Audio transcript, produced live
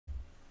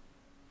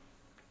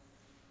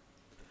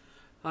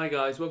Hi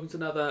guys, welcome to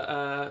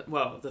another,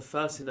 the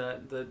first in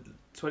the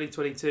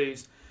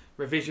 2022's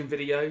revision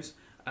videos.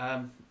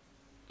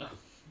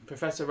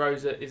 Professor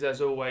Rosa is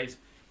as always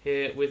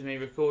here with me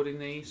recording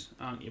these,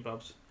 aren't you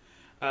Bubs?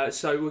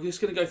 So we're just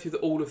going to go through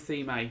all of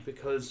Theme A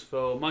because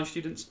for my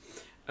students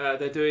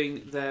they're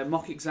doing their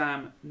mock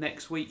exam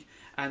next week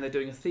and they're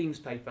doing a themes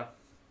paper.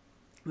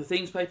 The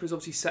themes paper is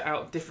obviously set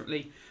out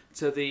differently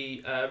to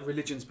the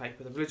religions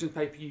paper. The religions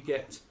paper you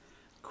get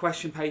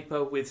question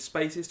paper with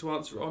spaces to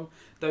answer on.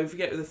 Don't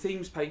forget with the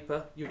themes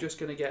paper you're just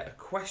going to get a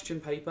question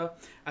paper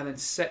and then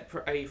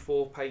separate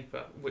A4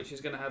 paper which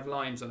is going to have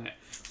lines on it.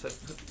 So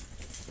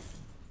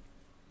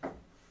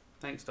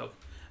thanks dog.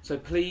 So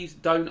please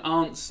don't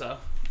answer,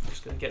 I'm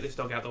just going to get this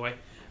dog out of the way,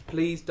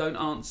 please don't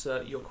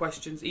answer your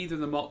questions either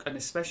in the mock and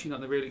especially not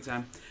in the real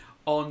exam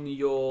on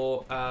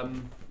your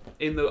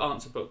in the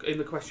answer book, in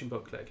the question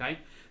booklet, okay?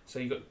 So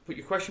you've got to put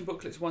your question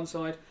booklet to one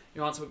side,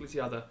 your answer booklet to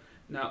the other.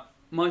 Now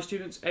my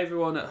students,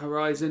 everyone at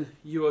Horizon,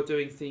 you are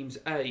doing themes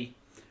A,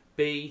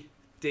 B,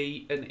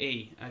 D and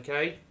E,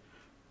 okay?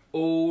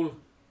 All,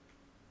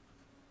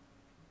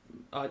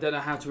 I don't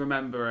know how to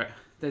remember it.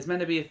 There's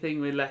meant to be a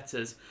thing with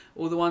letters.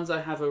 All the ones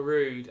I have are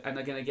rude and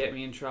are going to get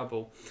me in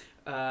trouble.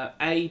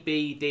 A,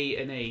 B, D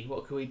and E,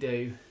 what can we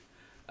do?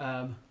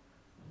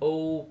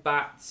 All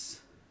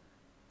bats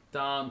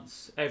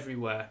dance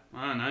everywhere.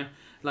 I don't know.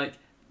 Like,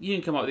 you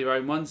can come up with your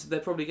own ones. They're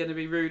probably going to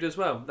be rude as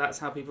well. That's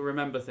how people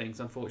remember things,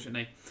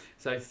 unfortunately.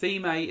 So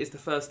theme A is the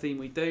first theme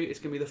we do. It's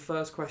going to be the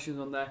first questions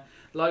on there.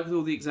 Like with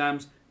all the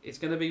exams, it's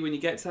going to be when you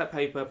get to that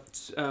paper,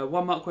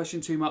 1 mark question,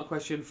 2 mark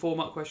question, 4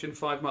 mark question,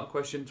 5 mark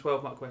question,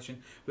 12 mark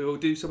question. We will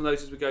do some of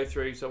those as we go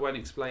through, so I won't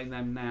explain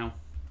them now.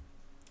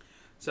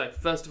 So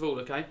first of all,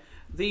 okay,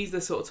 these are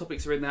the sort of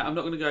topics that are in there. I'm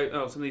not going to go,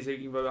 oh, some of these are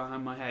going to go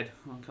behind my head.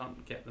 I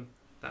can't get them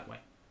that way.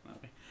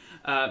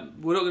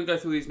 We're not going to go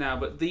through these now,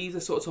 but these are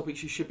sort of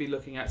topics you should be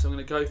looking at. So I'm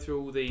going to go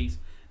through all these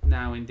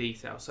now in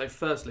detail. So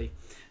firstly,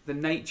 the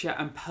nature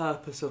and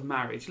purpose of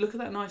marriage. Look at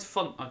that nice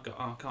font I've got.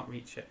 Oh, I can't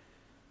reach it.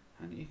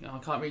 I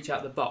can't reach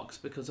out the box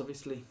because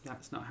obviously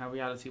that's not how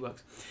reality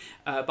works.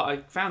 But I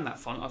found that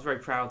font. I was very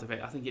proud of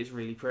it. I think it's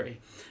really pretty.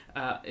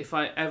 If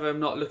I ever am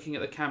not looking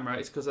at the camera,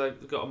 it's because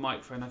I've got a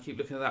microphone. I keep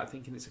looking at that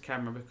thinking it's a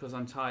camera because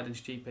I'm tired and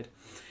stupid.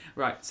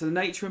 Right, so the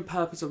nature and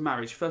purpose of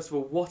marriage. First of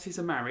all, what is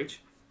a marriage?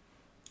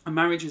 A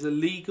marriage is a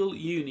legal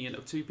union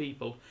of two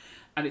people,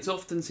 and it's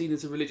often seen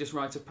as a religious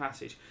rite of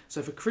passage.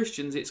 So for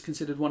Christians, it's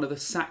considered one of the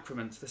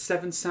sacraments. The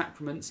 7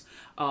 sacraments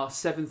are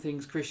 7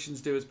 things Christians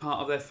do as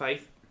part of their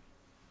faith.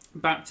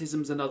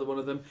 Baptism's another one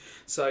of them.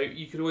 So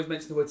you could always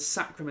mention the word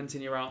sacrament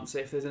in your answer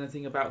if there's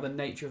anything about the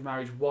nature of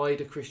marriage. Why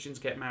do Christians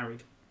get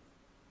married?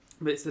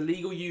 But it's the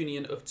legal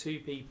union of 2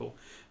 people.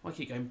 I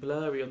keep going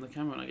blurry on the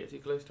camera when I get too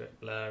close to it.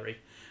 Blurry.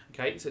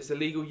 Okay, so it's the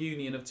legal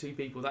union of 2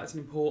 people. That's an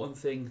important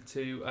thing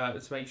to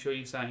make sure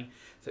you're saying.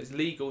 So it's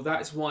legal.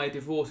 That's why a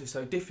divorce is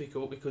so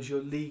difficult, because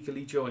you're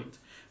legally joined.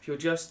 If you're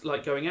just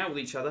like going out with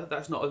each other,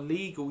 that's not a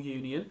legal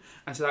union,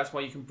 and so that's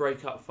why you can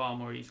break up far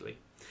more easily.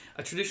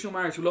 A traditional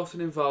marriage will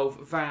often involve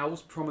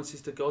vows,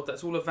 promises to God.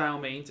 That's all a vow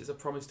means. It's a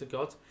promise to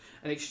God.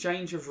 An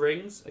exchange of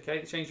rings. Okay,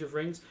 exchange of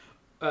rings.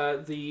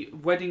 The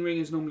wedding ring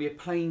is normally a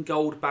plain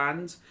gold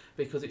band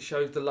because it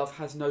shows the love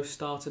has no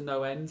start and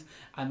no end,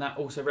 and that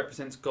also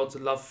represents God's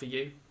love for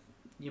you.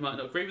 You might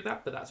not agree with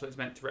that, but that's what it's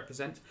meant to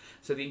represent.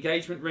 So the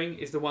engagement ring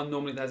is the one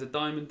normally that has a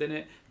diamond in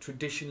it.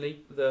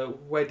 Traditionally, the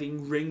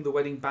wedding ring, the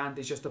wedding band,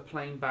 is just a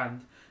plain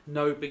band.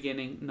 No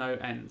beginning, no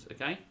end,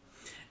 okay?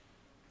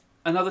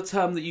 Another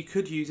term that you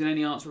could use in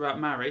any answer about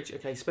marriage,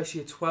 okay,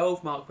 especially a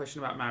 12-mark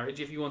question about marriage,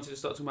 if you wanted to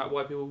start talking about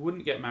why people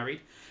wouldn't get married,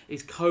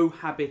 is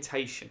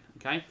cohabitation,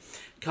 okay?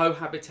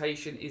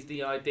 Cohabitation is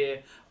the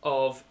idea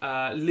of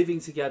living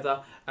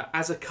together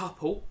as a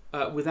couple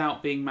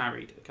without being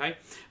married, okay,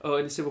 or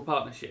in a civil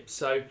partnership.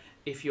 So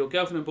if you're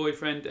girlfriend and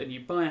boyfriend and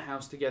you buy a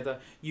house together,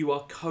 you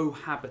are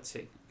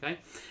cohabiting,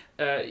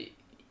 okay?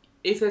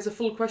 If there's a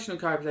full question on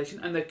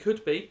cohabitation, and there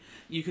could be,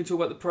 you can talk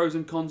about the pros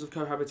and cons of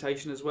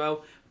cohabitation as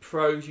well.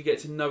 Pros, you get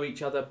to know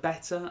each other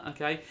better,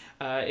 okay?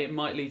 It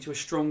might lead to a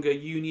stronger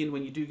union.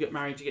 When you do get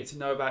married, you get to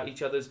know about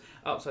each other's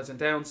upsides and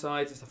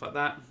downsides and stuff like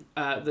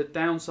that. The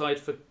downside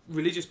for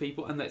religious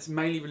people, and that's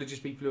mainly religious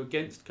people who are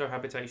against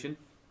cohabitation,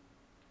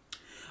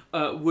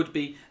 would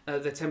be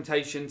the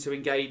temptation to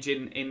engage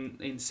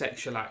in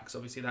sexual acts.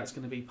 Obviously, that's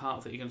going to be part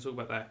of it. You're going to talk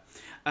about that.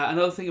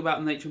 Another thing about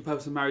the nature and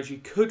purpose of marriage you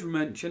could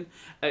mention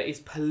is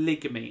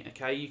polygamy.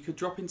 Okay, you could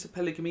drop into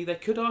polygamy. They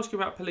could ask you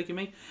about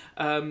polygamy.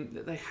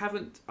 They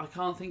haven't. I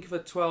can't think of a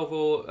 12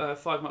 or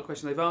 5-mark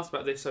question they've asked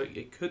about this, so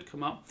it could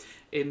come up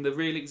in the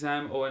real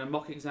exam or in a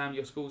mock exam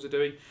your schools are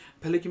doing.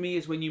 Polygamy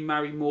is when you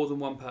marry more than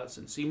one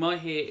person. So you might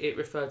hear it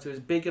referred to as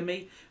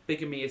bigamy.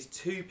 Bigamy is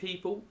 2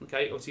 people.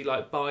 Okay, obviously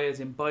like bi as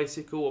in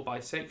bicycle or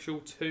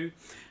bisexual, 2.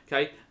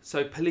 Okay,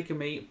 so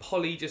polygamy,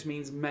 poly just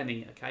means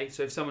many. Okay,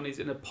 so if someone is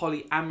in a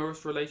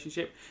polyamorous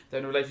relationship, they're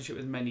in a relationship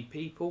with many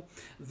people.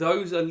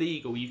 Those are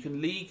legal. You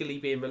can legally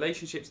be in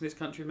relationships in this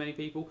country with many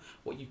people.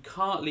 What you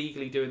can't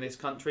legally do in this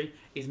country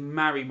is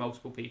marry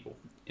multiple people.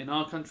 In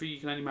our country, you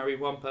can only marry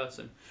one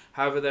person.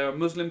 However, there are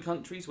Muslim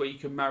countries where you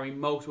can marry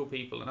multiple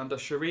people, and under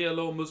Sharia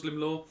law,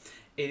 Muslim law,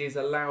 it is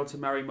allowed to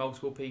marry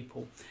multiple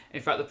people.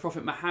 In fact, the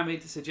Prophet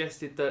Muhammad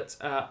suggested that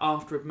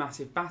after a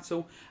massive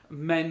battle,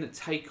 men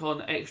take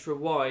on extra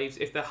wives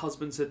if their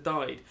husbands had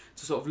died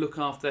to sort of look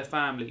after their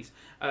families.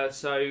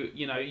 So,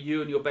 you know,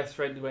 you and your best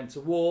friend went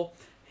to war,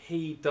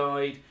 he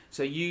died,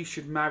 so you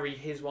should marry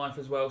his wife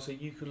as well so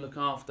you can look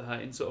after her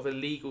in sort of a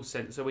legal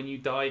sense. So when you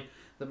die,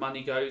 the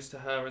money goes to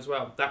her as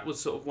well. That was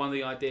sort of one of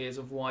the ideas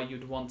of why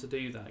you'd want to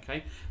do that,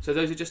 okay? So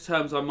those are just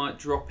terms I might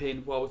drop in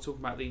while we're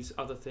talking about these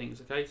other things,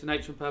 okay? So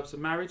nature and purpose of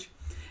marriage.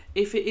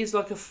 If it is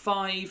like a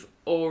 5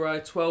 or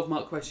a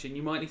 12-mark question,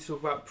 you might need to talk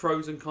about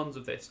pros and cons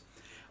of this.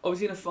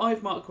 Obviously, in a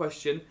 5-mark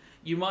question,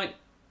 you might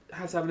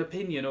have to have an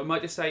opinion, or it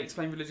might just say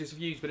explain religious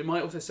views, but it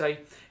might also say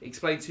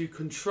explain two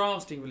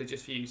contrasting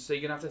religious views. So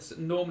you're going to have to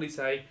normally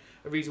say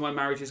a reason why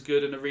marriage is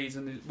good and a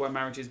reason why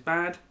marriage is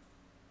bad.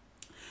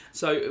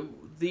 So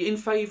the in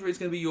favour is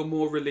going to be your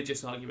more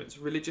religious arguments.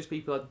 Religious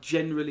people are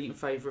generally in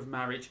favour of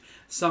marriage.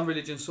 Some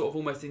religions sort of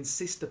almost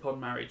insist upon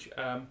marriage.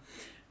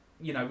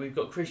 You know, we've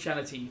got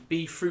Christianity,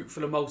 be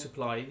fruitful and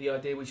multiply, the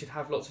idea we should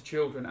have lots of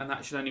children, and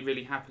that should only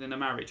really happen in a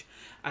marriage.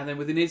 And then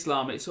within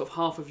Islam, it's sort of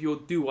half of your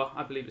dua,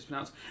 I believe it's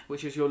pronounced,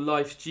 which is your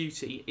life's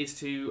duty, is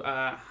to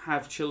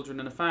have children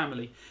and a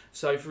family.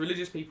 So for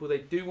religious people, they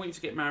do want you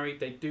to get married,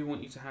 they do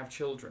want you to have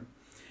children.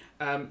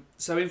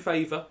 So in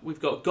favour, we've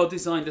got God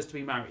designed us to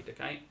be married,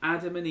 okay?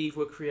 Adam and Eve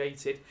were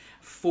created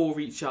for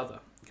each other,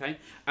 okay?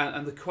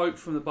 And the quote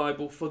from the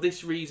Bible, for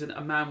this reason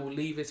a man will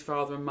leave his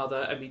father and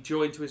mother and be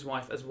joined to his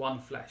wife as one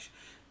flesh.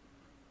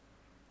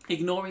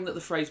 Ignoring that the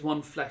phrase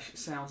one flesh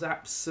sounds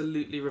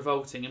absolutely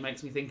revolting, it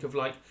makes me think of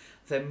like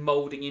them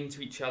moulding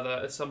into each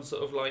other as some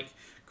sort of like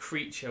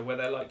creature where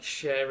they're like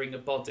sharing a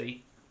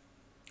body.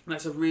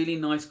 That's a really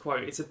nice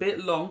quote. It's a bit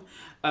long,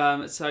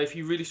 so if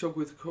you really struggle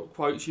with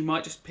quotes, you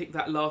might just pick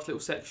that last little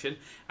section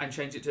and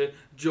change it to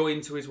join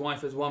to his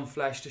wife as one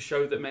flesh to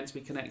show that meant to be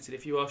connected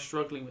if you are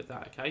struggling with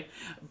that, okay?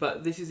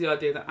 But this is the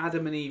idea that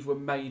Adam and Eve were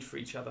made for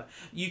each other.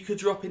 You could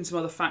drop in some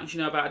other facts you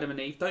know about Adam and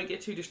Eve. Don't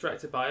get too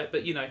distracted by it,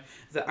 but you know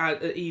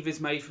that Eve is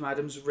made from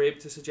Adam's rib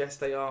to suggest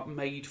they are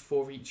made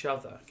for each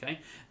other, okay?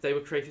 They were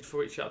created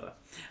for each other.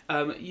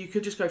 You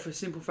could just go for a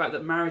simple fact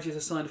that marriage is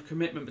a sign of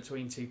commitment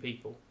between two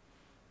people.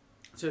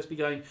 So it's be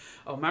going,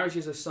 oh, marriage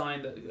is a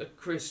sign that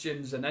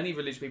Christians and any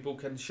religious people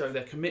can show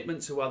their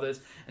commitment to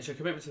others and show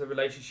commitment to the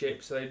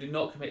relationship so they do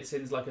not commit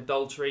sins like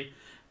adultery,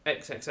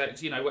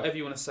 XXX, you know, whatever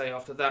you want to say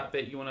after that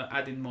bit, you want to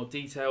add in more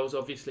details,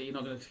 obviously, you're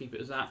not going to keep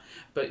it as that,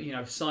 but, you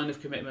know, sign of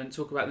commitment,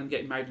 talk about them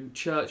getting married in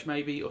church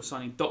maybe, or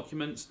signing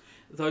documents,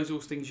 those are all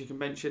things you can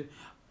mention.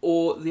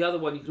 Or the other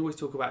one you can always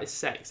talk about is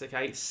sex,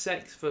 okay?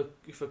 Sex for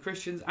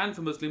Christians and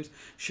for Muslims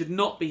should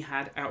not be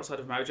had outside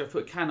of marriage. I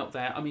put cannot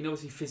there. I mean,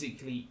 obviously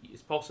physically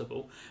it's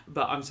possible,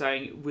 but I'm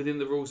saying within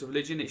the rules of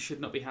religion it should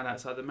not be had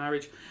outside of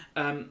marriage.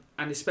 And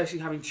especially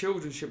having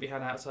children should be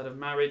had outside of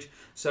marriage.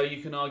 So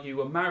you can argue,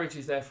 well, marriage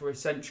is therefore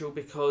essential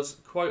because,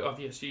 quote I've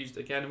just used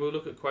again, and we'll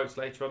look at quotes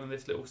later on in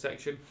this little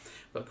section,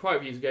 but quote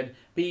I've used again,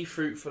 be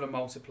fruitful and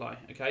multiply,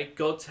 okay?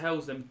 God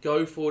tells them,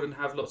 go forward and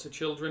have lots of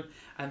children,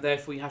 and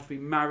therefore you have to be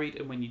married,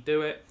 and when you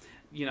do it,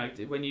 you know,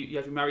 when you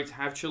have to be married to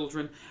have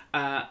children,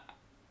 and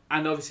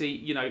obviously,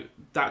 you know,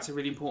 that's a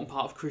really important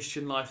part of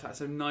Christian life.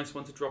 That's a nice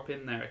one to drop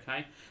in there,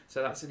 okay?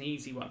 So that's an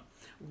easy one.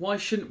 Why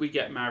shouldn't we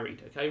get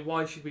married, okay?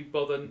 Why should we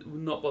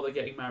not bother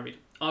getting married?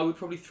 I would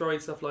probably throw in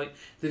stuff like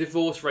the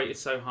divorce rate is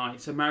so high,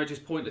 so marriage is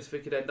pointless if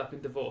it could end up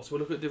in divorce. We'll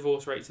look at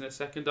divorce rates in a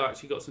second. I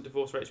actually got some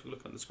divorce rates we'll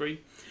look on the screen.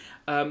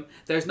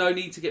 There's no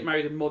need to get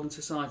married in modern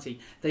society.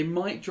 They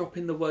might drop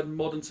in the word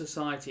modern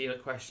society in a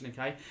question,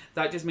 okay?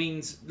 That just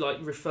means like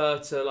refer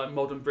to like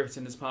modern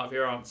Britain as part of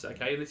your answer,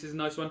 okay? And this is a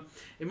nice one.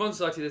 In modern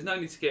society, there's no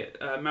need to get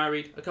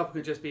married. A couple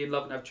could just be in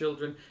love and have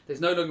children.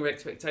 There's no longer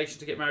expectation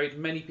to get married.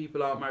 Many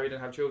people aren't married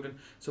and have children,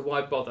 so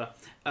why bother?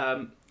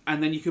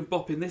 And then you can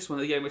bop in this one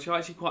again, which I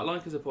actually quite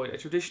like as a point. A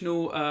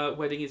traditional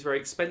wedding is very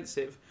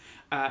expensive.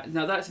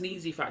 Now that's an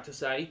easy fact to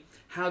say.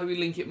 How do we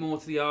link it more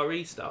to the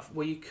RE stuff?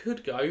 Well, you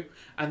could go,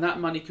 and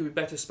that money could be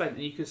better spent,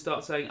 and you could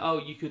start saying, oh,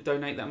 you could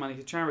donate that money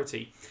to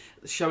charity,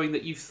 showing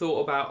that you've thought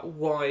about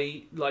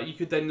why, like you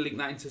could then link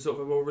that into sort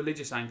of a more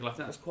religious angle. I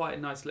think that's quite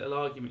a nice little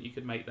argument you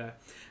could make there.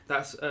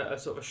 That's a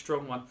sort of a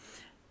strong one.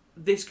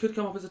 This could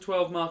come up as a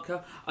 12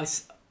 marker.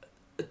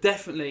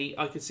 Definitely,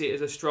 I could see it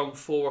as a strong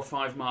 4 or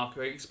 5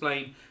 marker.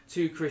 Explain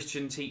two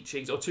Christian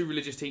teachings or two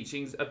religious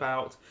teachings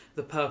about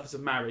the purpose of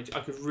marriage.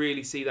 I could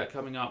really see that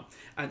coming up,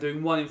 and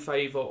doing one in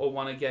favour or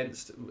one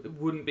against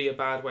wouldn't be a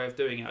bad way of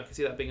doing it. I could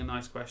see that being a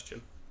nice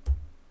question.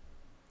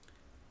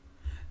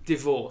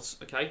 Divorce,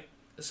 okay?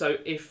 So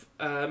if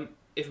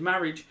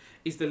marriage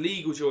is the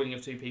legal joining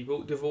of two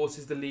people, divorce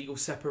is the legal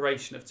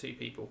separation of two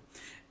people.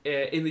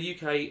 In the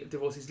UK,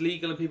 divorce is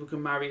legal and people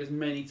can marry as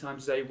many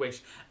times as they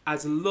wish,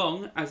 as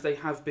long as they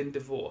have been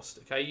divorced.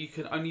 Okay, you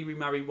can only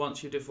remarry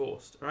once you're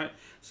divorced. Right,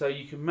 so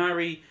you could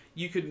marry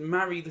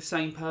the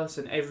same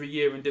person every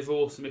year and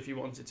divorce them if you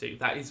wanted to.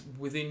 That is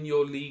within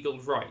your legal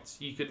rights.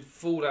 You could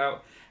fall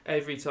out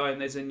every time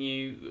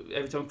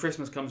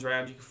Christmas comes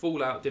around. You could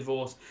fall out,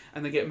 divorce,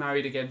 and then get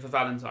married again for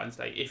Valentine's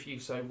Day if you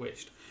so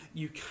wished.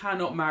 You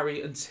cannot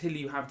marry until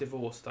you have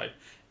divorced, though.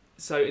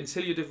 So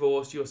until you're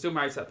divorced, you're still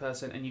married to that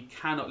person, and you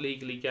cannot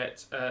legally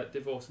get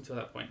divorced until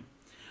that point.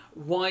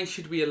 Why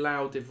should we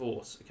allow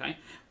divorce? Okay,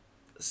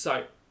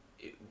 so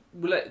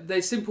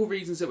there's simple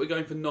reasons that we're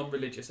going for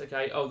non-religious.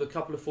 Okay, the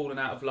couple have fallen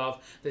out of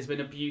love. There's been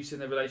abuse in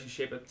their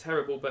relationship. It's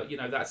terrible, but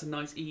that's a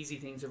nice, easy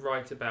thing to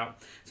write about.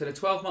 So the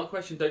 12-mark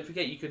question, don't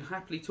forget, you can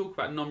happily talk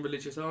about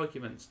non-religious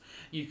arguments.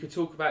 You could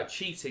talk about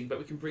cheating, but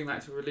we can bring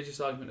that to a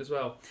religious argument as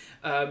well.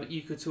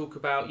 You could talk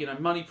about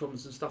money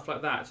problems and stuff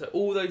like that. So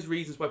all those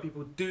reasons why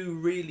people do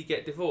really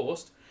get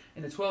divorced.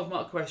 In a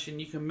 12-mark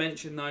question, you can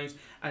mention those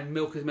and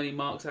milk as many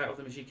marks out of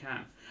them as you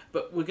can.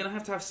 But we're going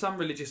to have some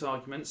religious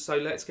arguments, so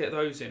let's get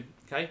those in.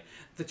 Okay,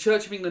 the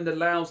Church of England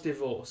allows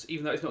divorce,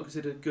 even though it's not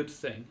considered a good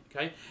thing.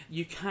 Okay,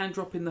 you can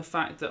drop in the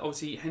fact that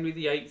obviously Henry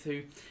VIII,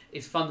 who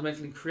is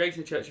fundamentally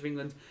creating the Church of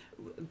England,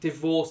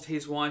 divorced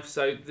his wife,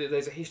 so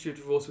there's a history of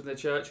divorce within the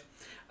church.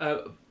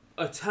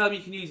 A term you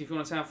can use if you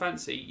want to sound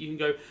fancy, you can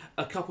go,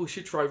 a couple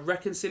should try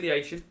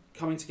reconciliation,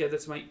 coming together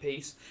to make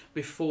peace,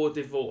 before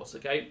divorce,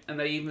 okay? And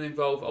they even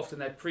involve often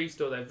their priest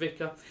or their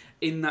vicar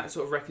in that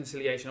sort of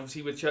reconciliation.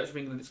 Obviously with Church of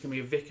England it's going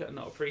to be a vicar and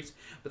not a priest,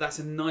 but that's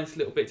a nice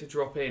little bit to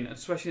drop in,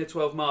 especially in the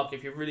 12 mark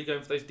if you're really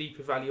going for those deep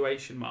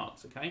evaluation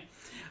marks, okay?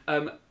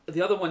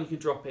 The other one you can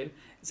drop in,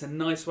 it's a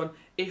nice one,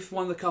 if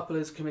one of the couple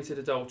has committed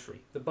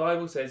adultery. The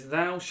Bible says,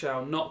 thou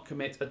shalt not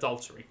commit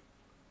adultery.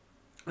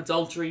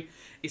 Adultery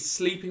is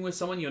sleeping with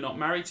someone you're not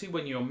married to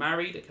when you're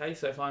married, okay?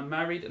 So if I'm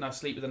married and I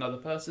sleep with another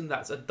person,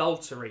 that's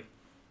adultery.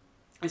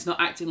 It's not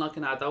acting like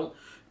an adult.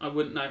 I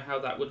wouldn't know how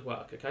that would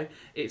work, okay?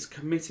 It's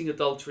committing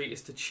adultery.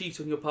 It's to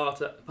cheat on your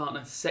partner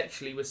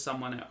sexually with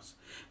someone else.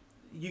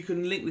 You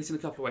can link this in a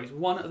couple of ways.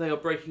 One, they are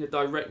breaking a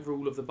direct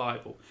rule of the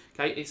Bible.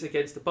 Okay, it's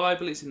against the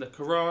Bible, it's in the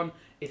Quran,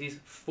 it is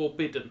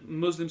forbidden.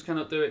 Muslims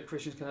cannot do it,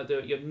 Christians cannot do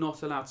it, you're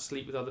not allowed to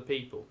sleep with other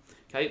people.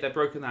 Okay, they're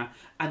broken that.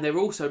 And they're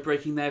also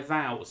breaking their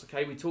vows.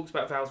 Okay, we talked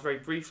about vows very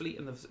briefly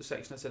in the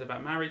section I said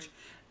about marriage.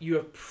 You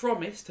have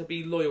promised to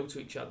be loyal to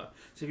each other.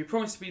 So if you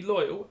promise to be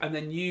loyal and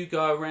then you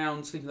go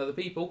around sleeping with other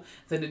people,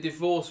 then a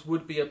divorce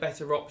would be a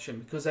better option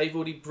because they've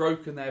already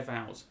broken their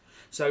vows.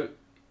 So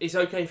it's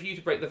okay for you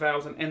to break the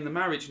vows and end the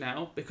marriage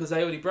now because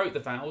they already broke the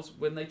vows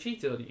when they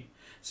cheated on you.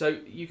 So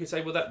you could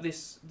say, well,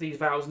 these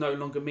vows no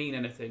longer mean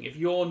anything. If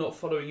you're not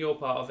following your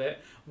part of it,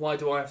 why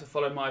do I have to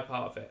follow my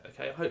part of it?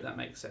 Okay, I hope that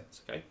makes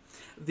sense. Okay,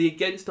 the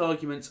against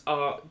arguments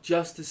are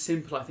just as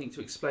simple, I think,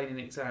 to explain in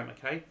the exam.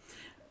 Okay,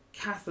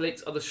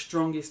 Catholics are the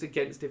strongest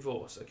against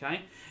divorce.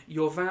 Okay,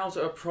 your vows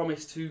are a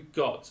promise to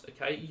God.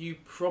 Okay, you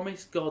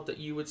promised God that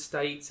you would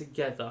stay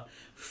together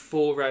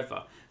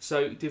forever.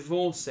 So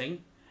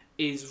divorcing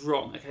is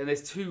wrong. Okay, and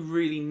there's two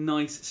really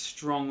nice,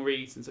 strong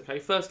reasons. Okay,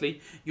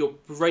 firstly, you're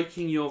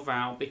breaking your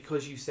vow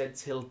because you said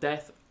till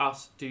death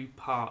us do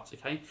part.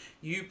 Okay,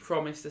 you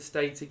promised to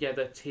stay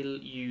together till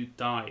you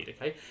died.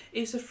 Okay,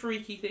 it's a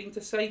freaky thing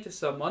to say to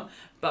someone,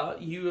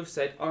 but you have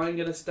said I'm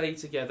going to stay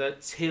together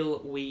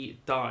till we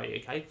die.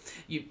 Okay,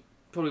 you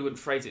probably wouldn't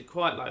phrase it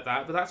quite like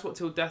that, but that's what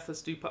till death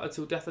us do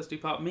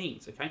part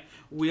means. Okay,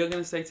 we are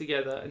going to stay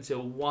together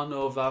until one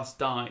of us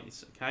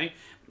dies. Okay,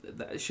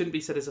 that shouldn't be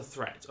said as a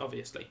threat,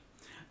 obviously.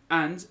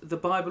 And the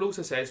Bible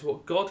also says,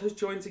 what God has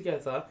joined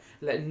together,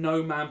 let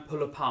no man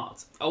pull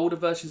apart. Older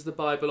versions of the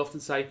Bible often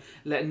say,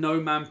 let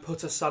no man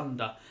put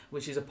asunder,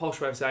 which is a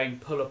posh way of saying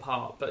pull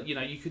apart. But, you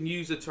know, you can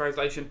use the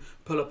translation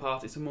pull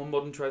apart. It's a more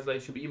modern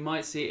translation, but you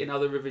might see it in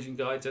other revision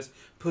guides as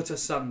put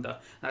asunder.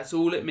 That's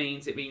all it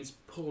means. It means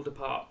pulled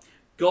apart.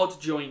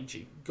 God joined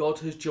you. God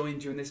has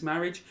joined you in this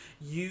marriage.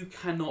 You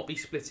cannot be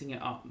splitting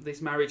it up.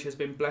 This marriage has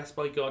been blessed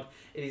by God.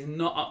 It is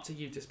not up to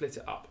you to split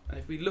it up. And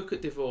if we look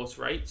at divorce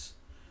rates...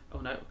 Oh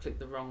no, I clicked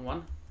the wrong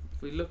one.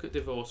 If we look at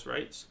divorce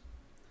rates...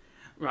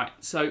 Right,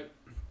 so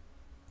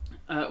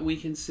we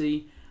can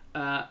see...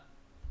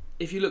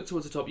 if you look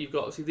towards the top, you've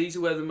got... See, these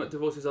are where the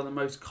divorces are the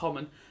most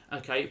common.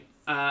 Okay,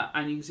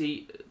 and you can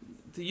see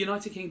the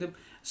United Kingdom,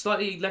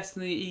 slightly less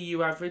than the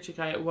EU average,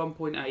 okay, at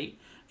 1.8.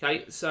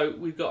 Okay, so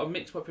we've got a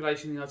mixed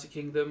population in the United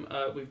Kingdom.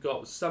 We've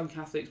got some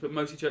Catholics, but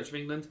mostly Church of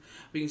England.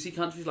 We can see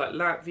countries like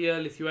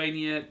Latvia,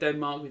 Lithuania,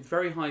 Denmark with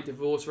very high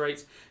divorce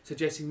rates,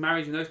 suggesting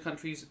marriage in those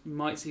countries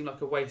might seem like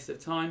a waste of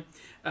time.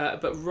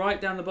 But right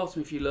down the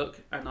bottom, if you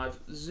look, and I've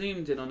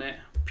zoomed in on it,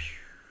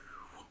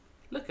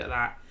 look at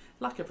that,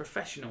 like a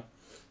professional.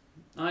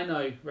 I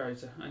know,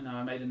 Rosa, I know,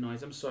 I made a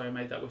noise. I'm sorry I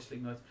made that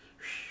whistling noise.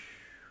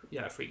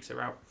 Yeah, it freaks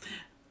her out.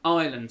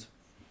 Ireland.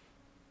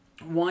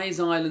 Why is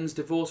Ireland's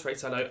divorce rate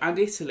so low? And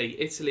Italy,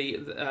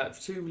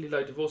 two really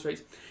low divorce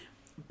rates.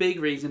 Big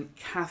reason,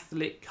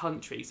 Catholic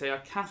countries. They are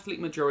Catholic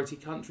majority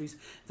countries.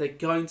 They're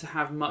going to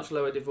have much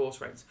lower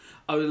divorce rates.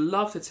 I would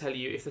love to tell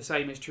you if the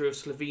same is true of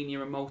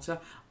Slovenia and Malta.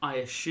 I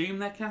assume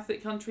they're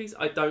Catholic countries.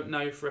 I don't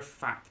know for a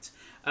fact.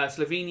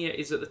 Slovenia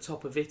is at the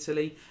top of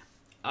Italy.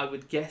 I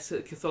would guess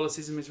that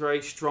Catholicism is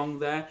very strong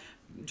there,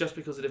 just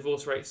because the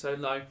divorce rate is so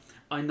low.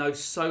 I know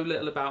so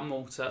little about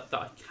Malta that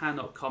I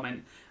cannot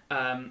comment.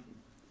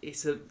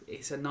 It's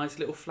a nice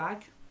little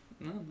flag.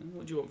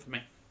 What do you want from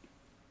me?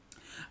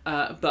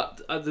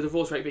 But the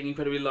divorce rate being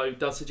incredibly low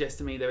does suggest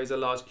to me there is a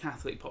large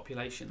Catholic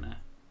population there.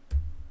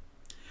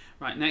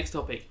 Right, next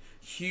topic.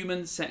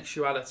 Human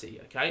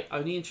sexuality, okay?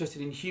 Only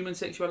interested in human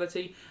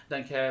sexuality,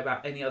 don't care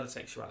about any other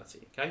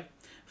sexuality, okay?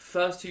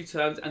 First two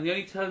terms, and the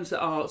only terms that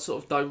are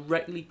sort of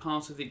directly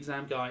part of the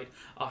exam guide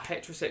are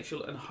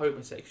heterosexual and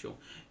homosexual.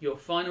 You're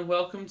fine and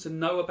welcome to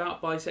know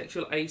about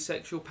bisexual,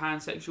 asexual,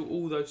 pansexual,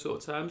 all those sort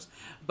of terms,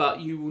 but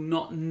you will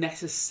not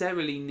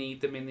necessarily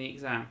need them in the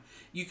exam.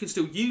 You can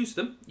still use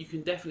them, you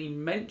can definitely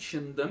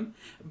mention them,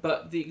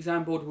 but the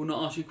exam board will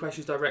not ask you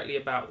questions directly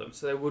about them.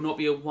 So there will not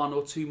be a 1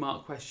 or 2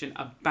 mark question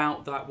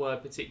about that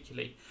word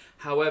particularly.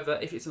 However,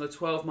 if it's on a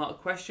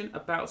 12-mark question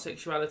about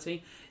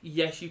sexuality,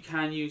 yes, you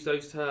can use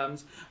those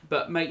terms,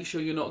 but make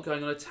sure you're not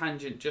going on a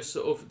tangent just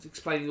sort of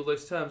explaining all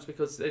those terms,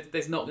 because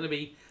there's not going to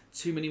be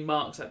too many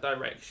marks that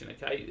direction,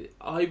 okay?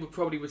 I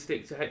would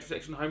stick to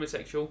heterosexual and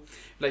homosexual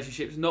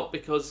relationships, not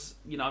because,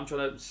 you know, I'm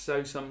trying to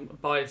sow some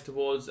bias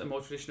towards a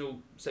more traditional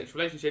sexual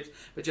relationships,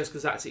 but just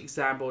because that's the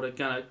exam board are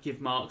going to give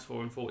marks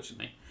for,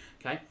 unfortunately,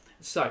 okay?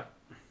 So,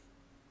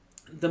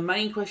 the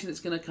main question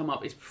that's going to come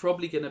up is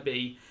probably going to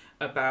be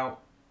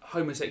about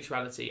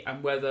homosexuality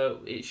and whether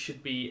it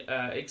should be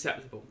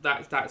acceptable.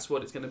 That's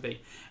what it's going to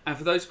be. And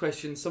for those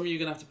questions, some of you are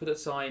going to have to put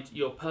aside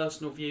your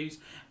personal views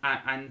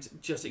and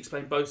just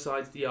explain both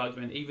sides of the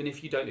argument, even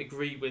if you don't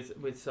agree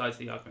with sides of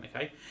the argument,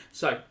 okay?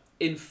 So,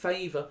 in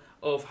favour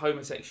of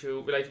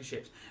homosexual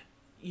relationships,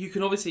 you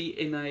can obviously,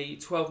 in a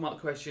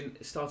 12-mark question,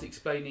 start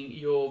explaining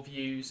your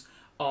views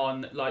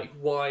on, like,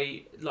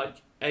 why,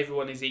 like,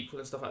 everyone is equal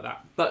and stuff like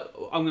that. But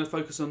I'm going to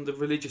focus on the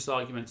religious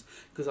arguments,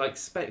 because I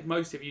expect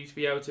most of you to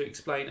be able to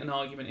explain an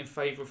argument in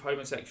favour of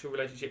homosexual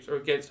relationships or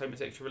against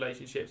homosexual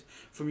relationships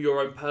from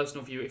your own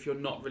personal view if you're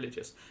not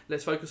religious.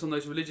 Let's focus on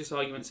those religious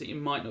arguments that you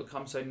might not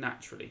come so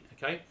naturally,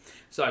 okay?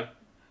 So,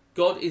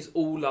 God is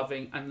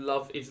all-loving and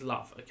love is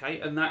love, okay?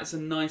 And that's a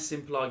nice,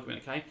 simple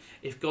argument, okay?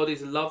 If God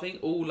is loving,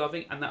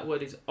 all-loving, and that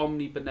word is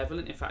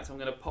omnibenevolent, in fact, I'm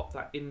going to pop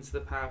that into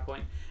the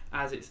PowerPoint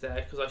as it's there,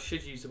 because I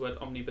should use the word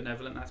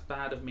omnibenevolent. That's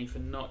bad of me for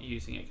not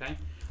using it, okay?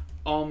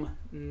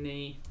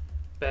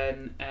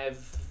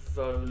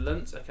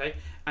 Omnibenevolent, okay?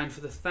 And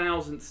for the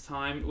 1000th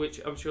time, which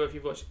I'm sure if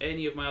you've watched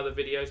any of my other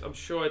videos, I'm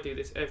sure I do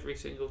this every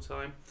single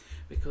time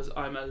because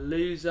I'm a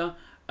loser.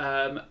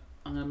 I'm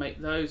going to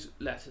make those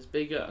letters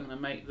bigger. I'm going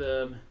to make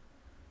them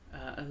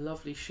a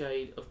lovely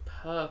shade of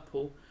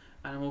purple,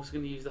 and I'm also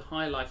going to use the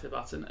highlighter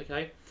button,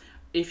 okay?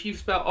 If you've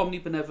spelled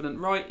omnibenevolent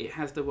right, it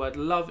has the word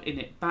love in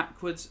it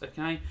backwards,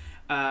 okay?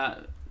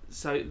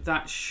 So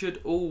that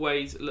should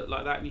always look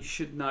like that, and you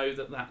should know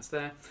that that's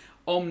there.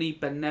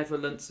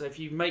 Omnibenevolent, so if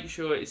you make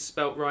sure it's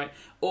spelt right,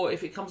 or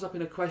if it comes up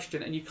in a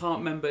question and you can't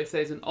remember if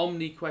there's an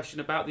omni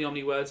question about the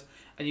omni words,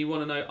 and you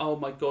want to know, oh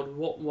my god,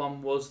 what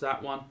one was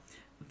that one?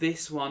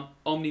 This one,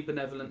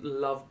 omnibenevolent,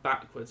 love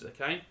backwards,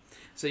 okay?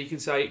 So you can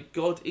say,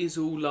 God is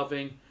all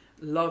loving,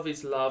 love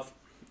is love,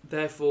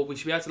 therefore we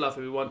should be able to love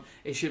who we want.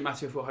 It shouldn't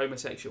matter if we're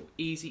homosexual.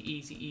 Easy,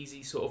 easy,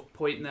 easy sort of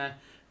point there.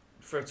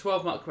 For a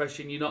 12-mark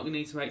question, you're not going to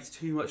need to make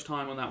too much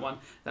time on that one.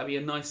 That'd be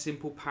a nice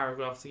simple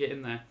paragraph to get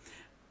in there.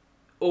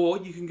 Or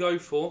you can go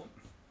for,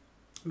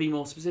 be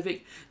more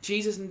specific,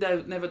 Jesus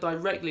never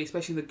directly,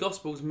 especially in the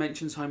Gospels,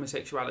 mentions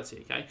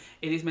homosexuality, okay?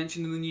 It is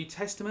mentioned in the New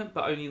Testament,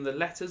 but only in the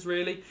letters,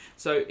 really.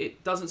 So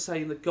it doesn't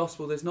say in the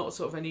Gospel, there's not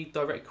sort of any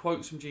direct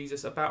quotes from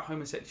Jesus about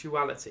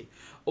homosexuality.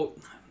 Or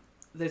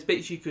there's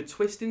bits you could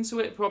twist into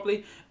it,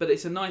 probably, but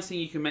it's a nice thing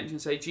you can mention,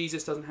 say,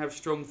 Jesus doesn't have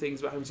strong things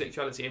about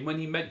homosexuality. And when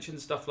he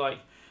mentions stuff like,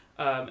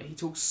 he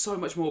talks so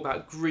much more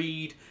about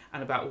greed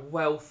and about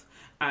wealth,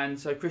 and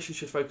so Christians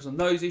should focus on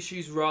those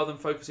issues rather than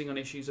focusing on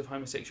issues of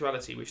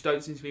homosexuality, which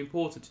don't seem to be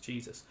important to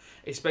Jesus,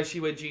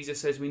 especially when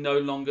Jesus says we no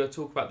longer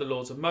talk about the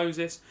laws of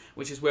Moses,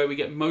 which is where we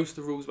get most of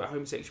the rules about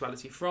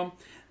homosexuality from.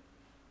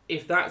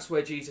 If that's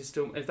where Jesus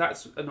if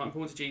that's not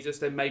important to Jesus,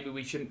 then maybe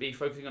we shouldn't be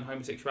focusing on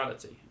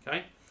homosexuality,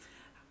 okay?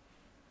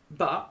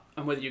 But,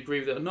 and whether you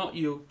agree with it or not,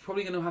 you're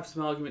probably going to have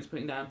some arguments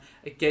putting down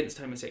against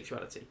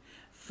homosexuality.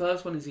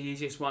 First one is the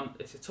easiest one.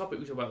 It's a topic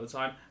we talk about all the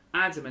time.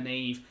 Adam and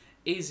Eve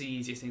is the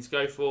easiest thing to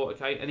go for,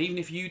 okay? And even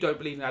if you don't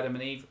believe in Adam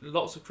and Eve,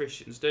 lots of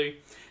Christians do.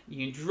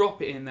 You can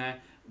drop it in there.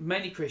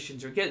 Many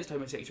Christians are against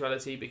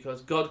homosexuality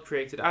because God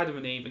created Adam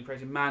and Eve and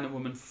created man and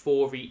woman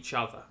for each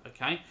other,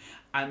 okay?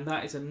 And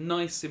that is a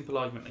nice, simple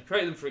argument. They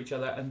created them for each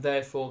other, and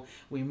therefore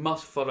we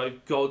must follow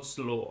God's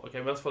law, okay?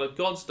 We must follow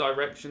God's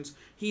directions.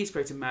 He has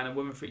created man and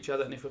woman for each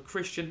other, and if we're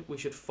Christian, we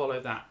should follow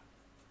that.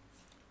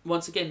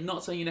 Once again,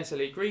 not something you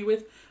necessarily agree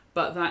with,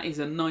 but that is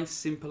a nice,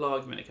 simple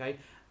argument, okay?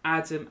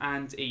 Adam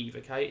and Eve,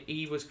 okay?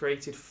 Eve was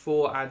created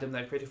for Adam,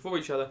 they were created for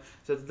each other,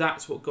 so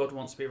that's what God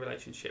wants to be a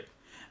relationship.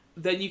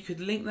 Then you could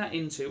link that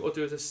into, or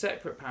do as a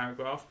separate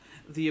paragraph,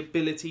 the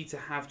ability to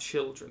have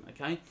children,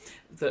 okay?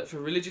 That for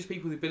religious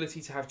people, the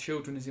ability to have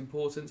children is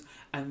important,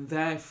 and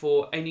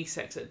therefore any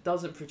sex that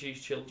doesn't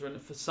produce children,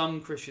 for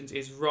some Christians,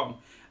 is wrong.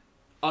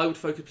 I would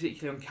focus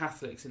particularly on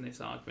Catholics in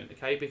this argument,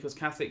 okay? Because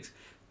Catholics,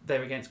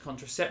 they're against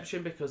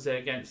contraception, because they're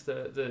against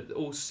the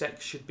all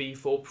sex should be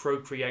for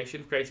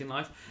procreation, creating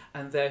life,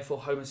 and therefore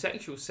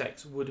homosexual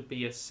sex would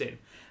be a sin.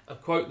 A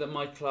quote that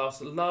my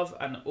class love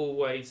and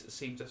always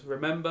seem to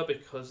remember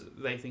because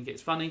they think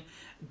it's funny: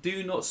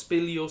 "Do not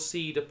spill your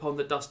seed upon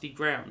the dusty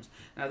ground."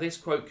 Now this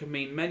quote can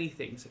mean many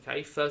things,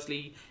 okay?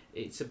 Firstly,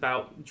 it's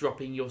about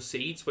dropping your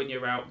seeds when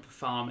you're out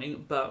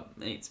farming, but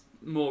it's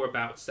more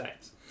about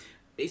sex.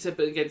 It's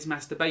against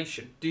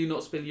masturbation. Do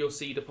not spill your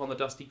seed upon the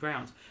dusty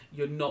ground.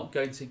 You're not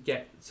going to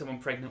get someone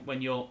pregnant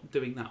when you're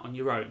doing that on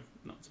your own,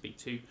 not to be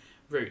too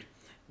rude.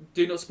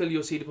 Do not spill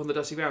your seed upon the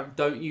dusty ground.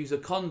 Don't use a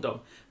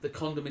condom. The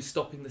condom is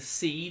stopping the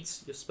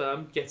seeds, your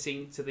sperm,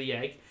 getting to the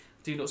egg.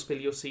 Do not spill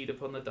your seed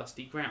upon the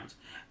dusty ground.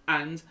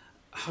 And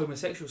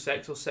homosexual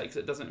sex, or sex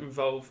that doesn't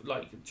involve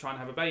like trying to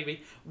have a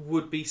baby,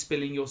 would be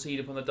spilling your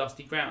seed upon the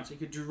dusty ground. So you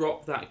could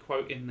drop that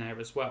quote in there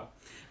as well.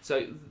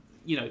 So,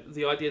 you know,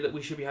 the idea that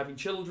we should be having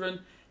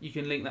children, you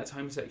can link that to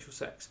homosexual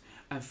sex.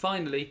 And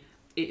finally,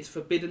 it's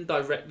forbidden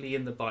directly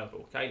in the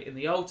Bible, okay? In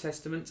the Old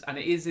Testament, and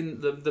it is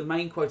in the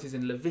main quote is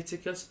in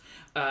Leviticus,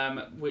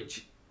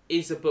 which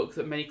is a book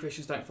that many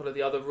Christians don't follow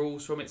the other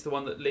rules from. It's the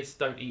one that lists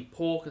don't eat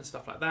pork and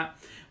stuff like that.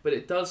 But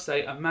it does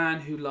say a man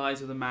who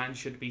lies with a man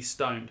should be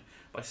stoned.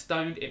 By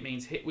stoned, it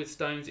means hit with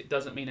stones. It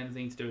doesn't mean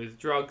anything to do with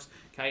drugs,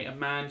 okay? A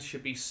man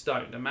should be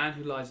stoned. A man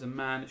who lies with a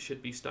man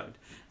should be stoned.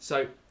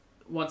 So,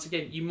 once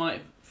again, you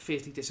might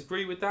fiercely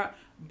disagree with that,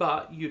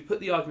 but you'd put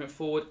the argument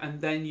forward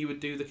and then you would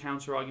do the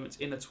counter arguments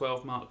in a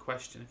 12-mark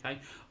question, okay?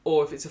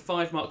 Or if it's a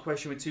 5-mark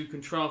question with two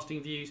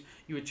contrasting views,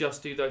 you would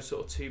just do those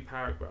sort of 2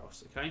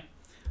 paragraphs, okay?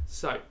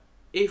 So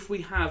if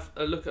we have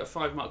a look at a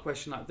 5-mark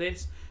question like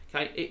this,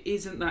 okay, it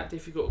isn't that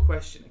difficult a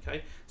question,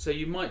 okay? So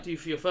you might do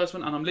for your first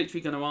one, and I'm literally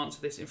going to answer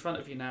this in front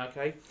of you now,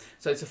 okay?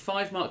 So it's a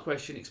 5-mark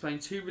question, explain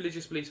 2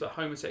 religious beliefs about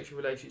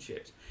homosexual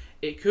relationships.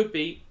 It could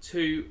be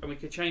 2, and we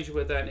could change the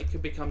word there, and it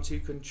could become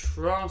 2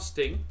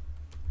 contrasting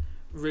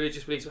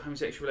religious beliefs about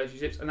homosexual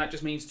relationships, and that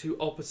just means 2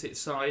 opposite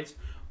sides.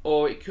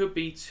 Or it could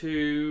be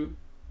 2,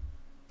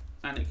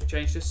 and it could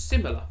change to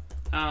similar.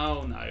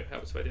 Oh no,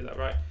 helps if I do that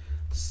right.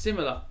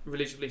 Similar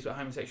religious beliefs about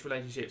homosexual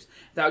relationships.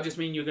 That would just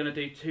mean you're going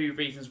to do 2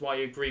 reasons why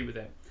you agree with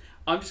it.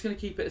 I'm just going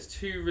to keep it as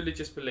 2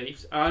 religious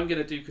beliefs. I'm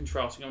going to do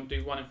contrasting. I'm going to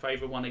do 1 in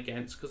favour, 1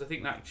 against, because I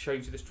think that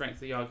shows you the strength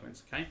of the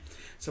arguments, okay?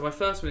 So my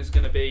first one is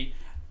going to be,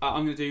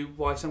 I'm going to do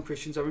why some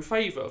Christians are in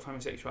favour of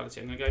homosexuality.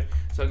 I'm going to go,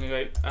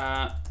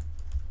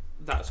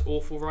 that's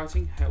awful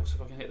writing. Helps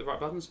if I can hit the right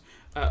buttons.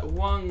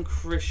 1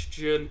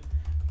 Christian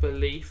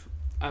belief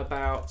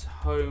about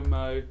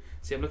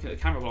See, I'm looking at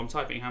the camera while I'm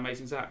typing. How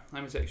amazing is that?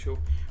 Homosexual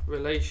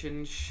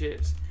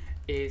relationships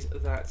is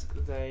that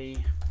they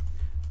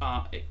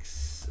are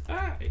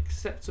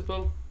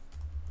acceptable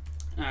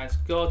as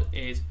God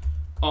is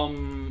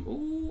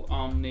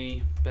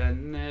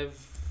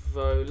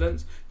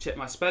omnibenevolent. Check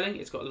my spelling.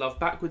 It's got love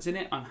backwards in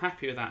it. I'm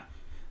happy with that.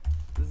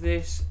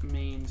 This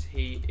means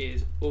he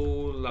is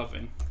all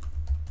loving.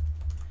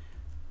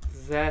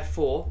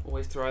 Therefore,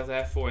 always throw a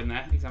therefore in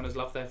there. Examiners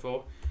love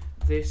therefore.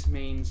 This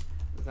means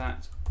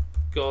that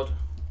God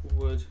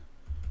would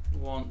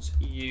want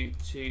you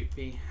to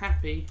be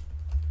happy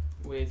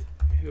with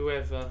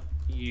whoever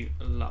you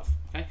love.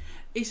 Okay,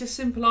 it's a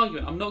simple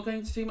argument. I'm not going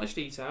into too much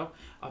detail.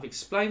 I've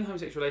explained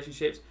homosexual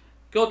relationships.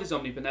 God is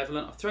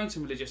omnibenevolent. I've thrown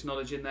some religious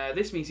knowledge in there.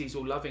 This means he's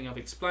all loving. I've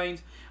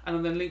explained, and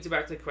I've then linked it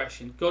back to the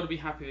question. God would be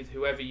happy with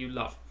whoever you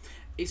love.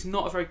 It's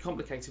not a very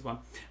complicated one.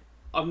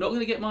 I'm not going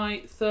to get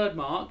my 3rd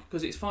mark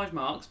because it's 5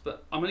 marks,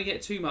 but I'm going to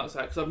get 2 marks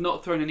out because I've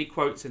not thrown any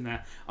quotes in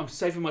there. I'm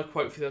saving my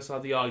quote for the other side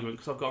of the argument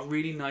because I've got a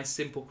really nice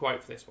simple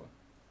quote for this one.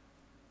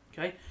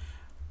 Okay.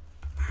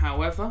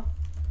 However,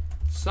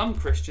 some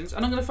Christians,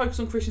 and I'm going to focus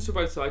on Christians for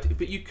both sides,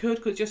 but you could,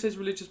 because it just says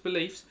religious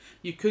beliefs,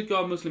 you could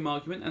go on Muslim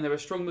argument, and there are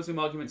strong Muslim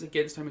arguments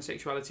against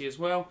homosexuality as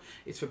well.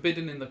 It's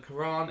forbidden in the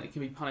Quran. It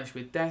can be punished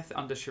with death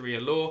under Sharia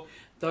law.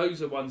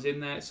 Those are ones in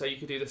there, so you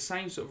could do the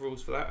same sort of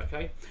rules for that,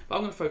 okay? But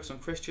I'm going to focus on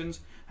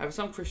Christians. However,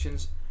 some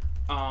Christians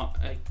are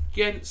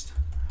against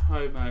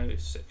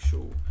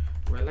homosexual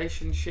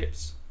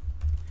relationships,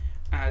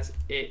 as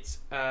it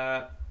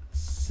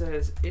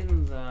says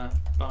in the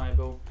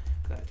Bible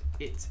that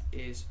it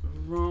is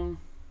wrong,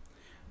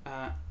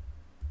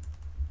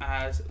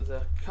 as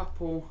the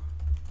couple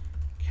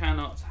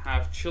cannot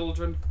have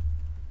children.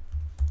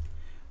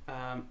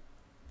 Now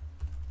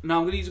I'm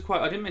going to use a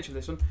quote. I didn't mention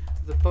this one.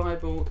 The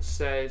Bible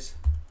says,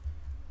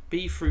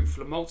 "Be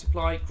fruitful and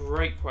multiply."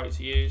 Great quote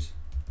to use.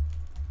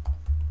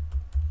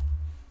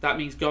 That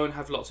means go and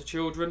have lots of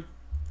children.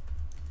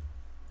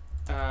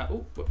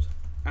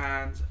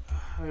 And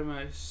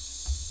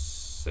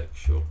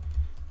homosexual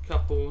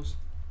couples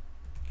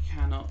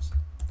cannot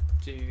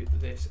do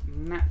this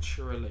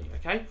naturally.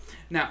 Okay.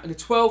 Now, in a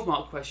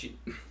 12-mark question,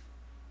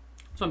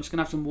 so I'm just going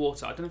to have some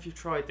water. I don't know if you've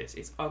tried this.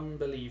 It's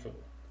unbelievable.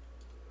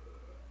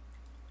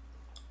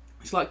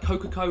 It's like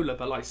Coca-Cola,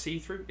 but like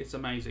see-through. It's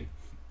amazing.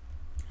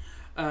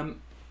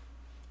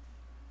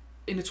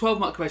 In a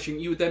 12-mark question,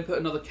 you would then put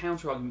another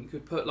counter-argument. You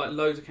could put like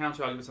loads of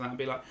counter-arguments on that and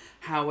be like,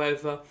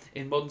 however,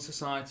 in modern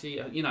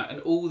society, you know, and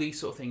all these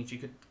sort of things. You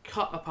could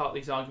cut apart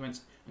these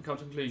arguments and come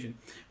to a conclusion.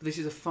 But this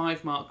is a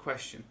 5-mark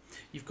question.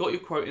 You've got your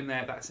quote in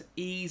there. That's an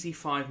easy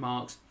 5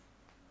 marks.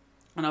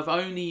 And I've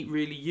only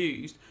really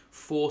used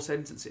 4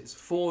 sentences,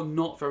 4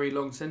 not very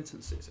long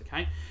sentences,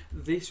 okay?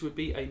 This would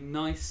be a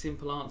nice,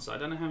 simple answer. I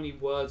don't know how many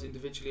words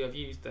individually I've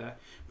used there,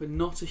 but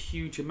not a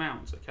huge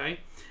amount,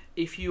 okay?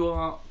 If you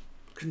are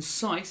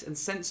concise and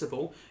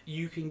sensible,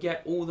 you can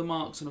get all the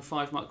marks on a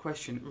 5-mark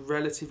question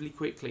relatively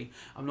quickly.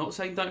 I'm not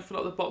saying don't fill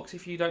up the box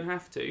if you don't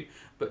have to,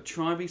 but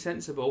try and be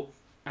sensible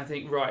and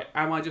think, right,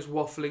 am I just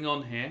waffling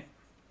on here?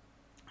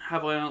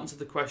 Have I answered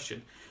the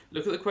question?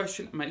 Look at the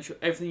question and make sure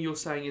everything you're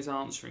saying is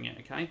answering it,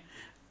 okay?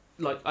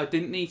 Like, I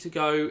didn't need to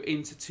go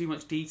into too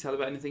much detail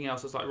about anything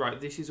else. I was like, right,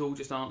 this is all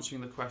just answering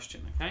the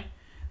question, okay?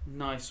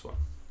 Nice one.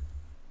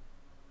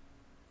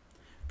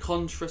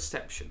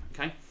 Contraception,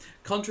 okay?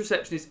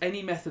 Contraception is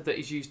any method that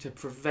is used to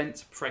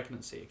prevent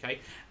pregnancy, okay?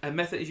 A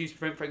method is used to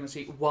prevent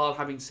pregnancy while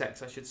having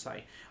sex, I should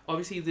say.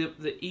 Obviously,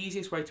 the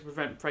easiest way to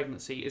prevent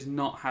pregnancy is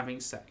not having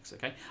sex,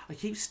 okay? I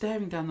keep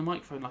staring down the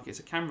microphone like it's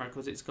a camera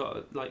because it's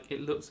got, like, it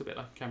looks a bit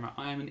like a camera.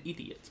 I am an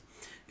idiot,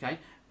 okay?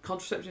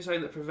 Contraception is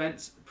something that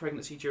prevents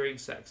pregnancy during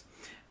sex.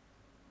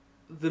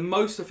 The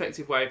most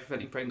effective way of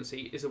preventing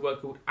pregnancy is a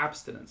word called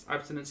abstinence.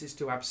 Abstinence is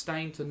to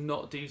abstain, to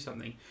not do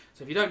something.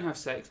 So if you don't have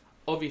sex,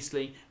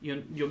 obviously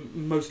you're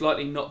most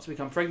likely not to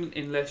become pregnant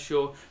unless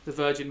you're the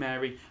Virgin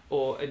Mary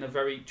or in a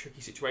very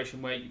tricky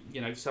situation where, you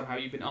know, somehow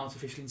you've been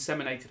artificially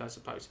inseminated, I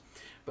suppose.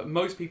 But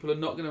most people are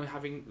not going to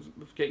be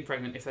getting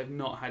pregnant if they've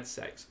not had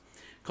sex.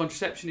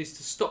 Contraception is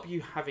to stop you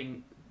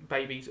having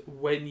babies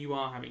when you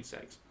are having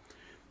sex.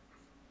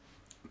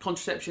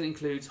 Contraception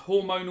includes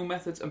hormonal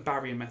methods and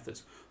barrier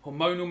methods.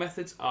 Hormonal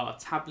methods are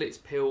tablets,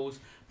 pills,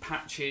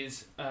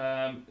 patches,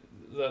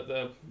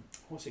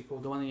 what's it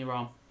called? The one in your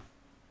arm.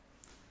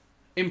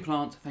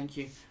 Implant, thank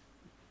you.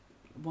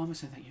 Why am I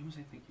saying thank you? I'm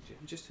saying thank you.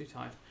 I'm just too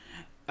tired.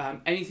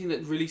 Anything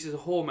that releases a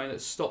hormone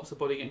that stops the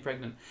body getting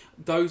pregnant.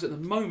 Those at the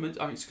moment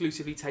are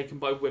exclusively taken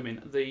by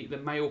women. The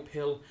male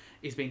pill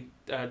is being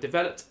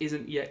developed,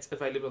 isn't yet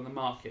available on the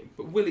market,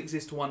 but will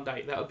exist one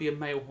day. That would be a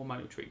male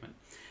hormonal treatment.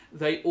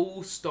 They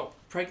all stop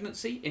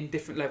pregnancy in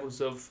different levels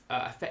of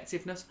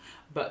effectiveness,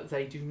 but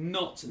they do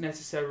not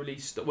necessarily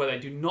they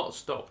do not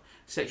stop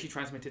sexually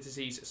transmitted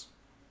diseases.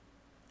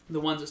 The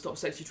ones that stop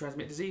sexually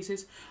transmitted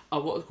diseases are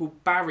what are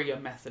called barrier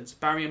methods.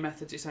 Barrier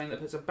methods is something that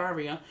puts a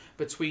barrier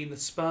between the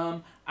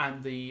sperm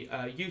and the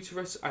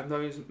uterus, and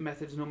those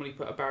methods normally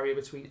put a barrier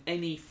between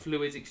any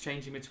fluids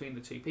exchanging between the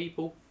two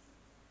people.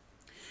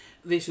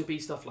 This would be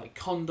stuff like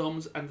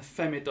condoms and the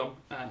femidom,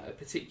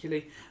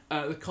 particularly.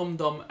 The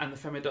condom and the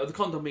femidom, the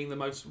condom being the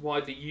most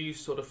widely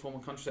used sort of form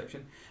of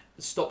contraception,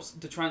 stops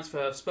the transfer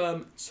of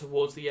sperm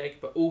towards the egg,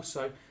 but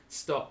also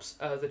stops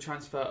the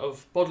transfer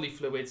of bodily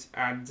fluids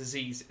and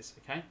diseases,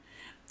 okay?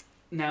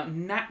 Now,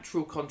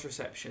 natural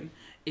contraception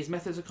is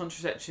methods of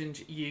contraception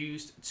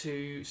used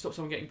to stop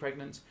someone getting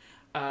pregnant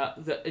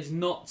that is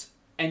not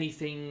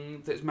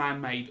anything that's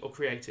man-made or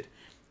created.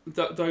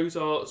 Those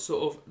are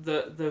sort of,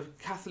 the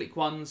Catholic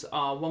ones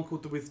are one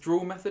called the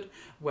withdrawal method,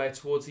 where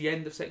towards the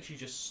end of sex you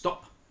just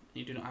stop,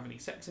 you do not have any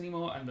sex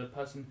anymore, and the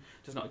person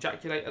does not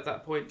ejaculate at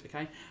that point,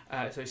 okay?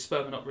 So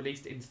sperm are not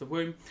released into the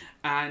womb.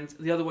 And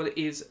the other one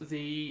is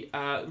the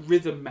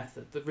rhythm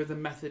method. The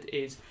rhythm method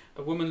is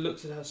a woman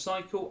looks at her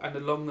cycle, and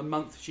along the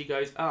month she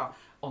goes,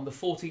 on the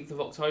 14th of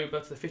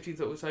October to the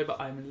 15th of October,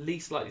 I'm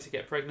least likely to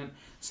get pregnant,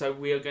 so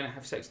we are going to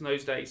have sex on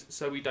those days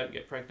so we don't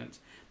get pregnant.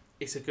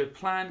 It's a good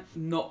plan,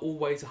 not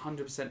always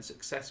 100%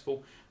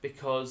 successful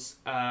because,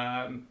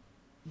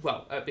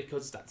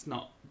 because that's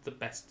not the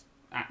best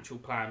actual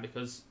plan,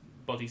 because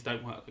bodies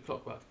don't work like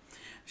clockwork.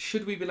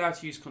 Should we be allowed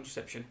to use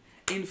contraception?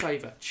 In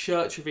favour,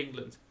 Church of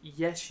England.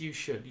 Yes, you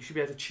should. You should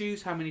be able to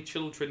choose how many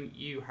children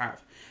you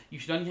have. You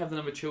should only have the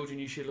number of children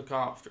you should look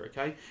after,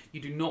 okay?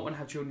 You do not want to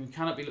have children who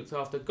cannot be looked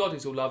after. God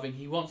is all loving.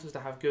 He wants us to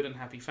have good and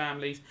happy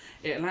families.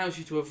 It allows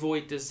you to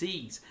avoid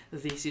disease.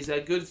 This is a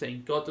good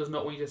thing. God does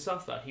not want you to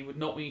suffer. He would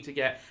not want you to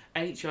get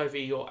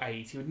HIV or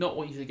AIDS. He would not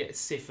want you to get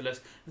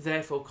syphilis.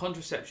 Therefore,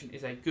 contraception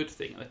is a good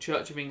thing. And the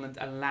Church of England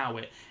allow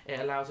it. It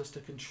allows us to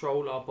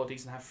control our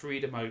bodies and have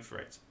freedom over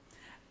it.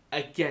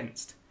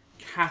 Against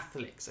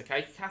Catholics,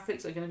 okay?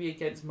 Catholics are going to be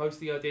against most of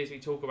the ideas we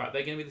talk about.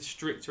 They're going to be the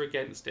stricter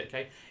against it,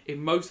 okay?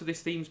 In most of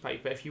this themes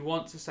paper, if you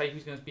want to say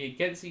who's going to be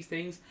against these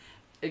things,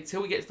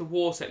 until we get to the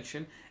war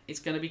section, it's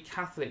going to be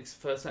Catholics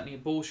for certainly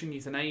abortion,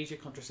 euthanasia,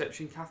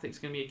 contraception. Catholics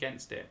are going to be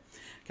against it.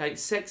 Okay,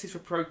 sex is for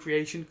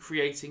procreation,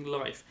 creating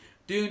life.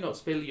 Do not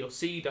spill your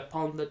seed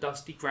upon the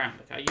dusty ground.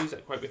 Okay, I used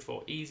that quote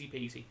before. Easy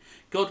peasy.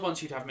 God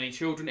wants you to have many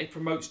children. It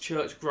promotes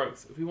church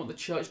growth. If we want the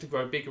church to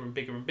grow bigger and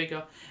bigger and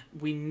bigger,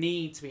 we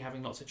need to be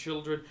having lots of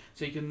children.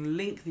 So you can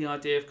link the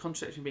idea of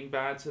contraception being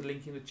bad to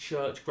linking the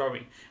church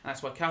growing. And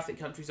that's why Catholic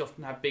countries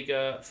often have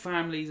bigger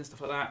families and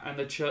stuff like that, and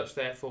the church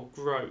therefore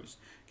grows.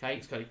 Okay,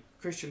 so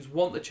Christians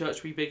want the church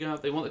to be bigger.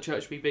 They want the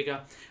church to be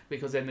bigger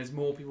because then there's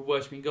more people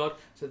worshipping God.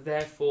 So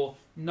therefore,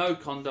 no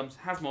condoms,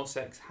 have more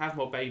sex, have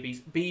more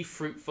babies, be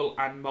fruitful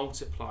and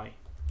multiply.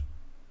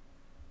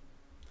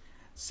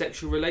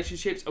 Sexual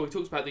relationships. Oh, we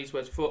talked about these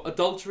words before.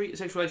 Adultery, a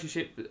sexual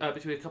relationship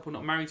between a couple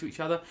not married to each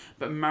other,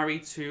 but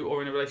married to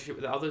or in a relationship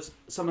with others.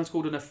 Sometimes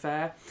called an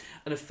affair.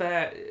 An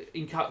affair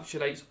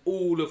encapsulates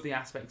all of the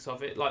aspects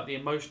of it, like the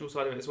emotional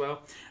side of it as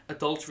well.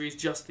 Adultery is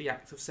just the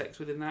act of sex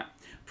within that.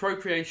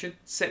 Procreation,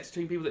 sex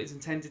between people that is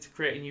intended to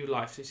create a new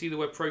life. So you see the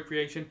word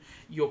procreation,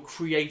 you're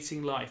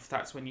creating life.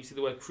 That's when you see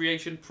the word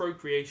creation,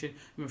 procreation,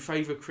 you're in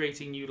favour of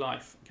creating new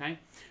life. Okay.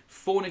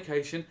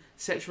 Fornication,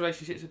 sexual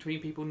relationships between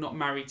people not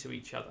married to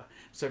each other.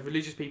 So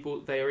religious people,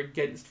 they are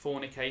against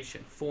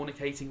fornication.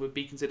 Fornicating would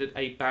be considered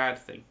a bad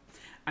thing.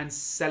 And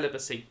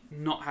celibacy,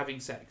 not having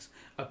sex.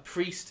 A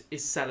priest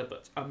is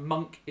celibate. A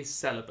monk is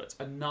celibate.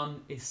 A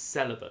nun is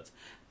celibate.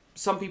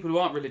 Some people who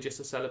aren't religious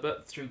are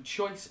celibate through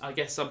choice. I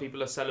guess some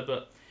people are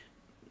celibate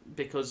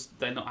because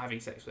they're not having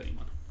sex with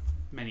anyone.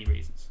 Many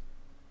reasons.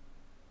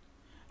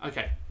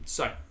 Okay,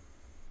 so.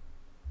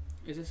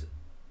 Is this...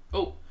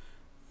 Oh!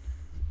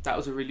 That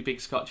was a really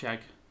big Scotch egg.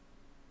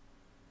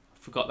 I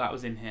forgot that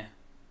was in here.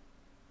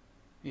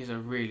 Here's a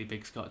really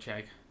big Scotch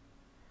egg.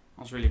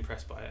 I was really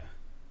impressed by it.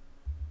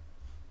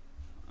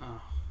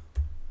 Oh,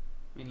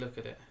 I mean, look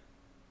at it.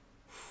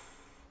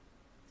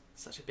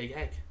 Such a big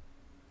egg.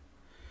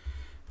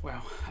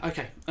 Wow.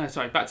 Okay,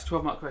 sorry, back to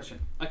 12-mark question.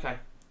 Okay,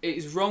 it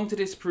is wrong to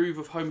disapprove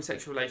of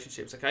homosexual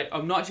relationships, okay?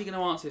 I'm not actually going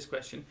to answer this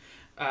question,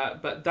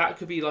 but that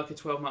could be like a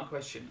 12-mark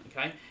question,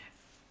 okay?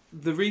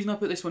 The reason I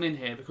put this one in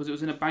here, because it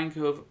was in a bank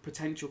of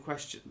potential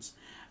questions.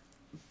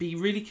 Be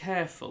really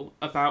careful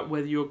about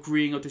whether you're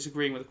agreeing or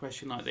disagreeing with a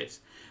question like this.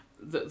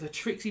 The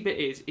tricksy bit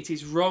is, it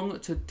is wrong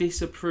to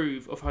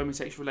disapprove of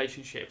homosexual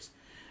relationships.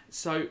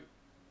 So,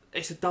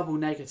 it's a double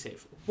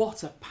negative.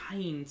 What a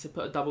pain to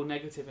put a double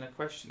negative in a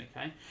question,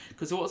 okay?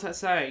 Because what's that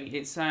saying?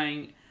 It's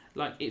saying,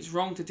 like, it's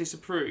wrong to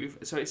disapprove,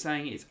 so it's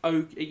saying it's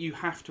okay, you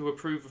have to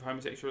approve of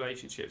homosexual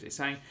relationships. It's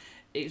saying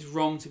it's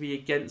wrong to be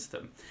against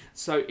them.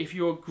 So if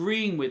you're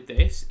agreeing with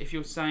this, if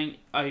you're saying,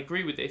 I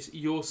agree with this,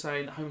 you're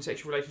saying that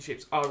homosexual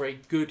relationships are a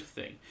good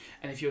thing.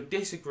 And if you're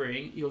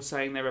disagreeing, you're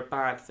saying they're a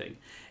bad thing.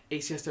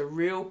 It's just a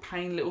real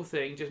pain little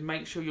thing. Just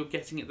make sure you're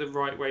getting it the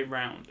right way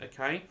round,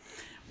 okay?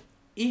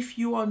 If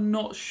you are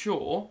not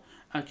sure,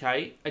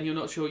 okay, and you're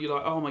not sure, you're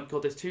like, oh my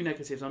God, there's two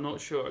negatives, I'm not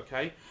sure,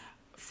 okay?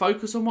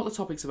 Focus on what the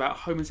topic's about,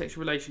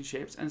 homosexual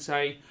relationships, and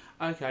say,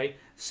 okay,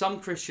 some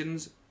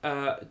Christians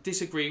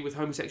disagree with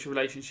homosexual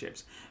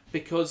relationships,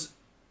 because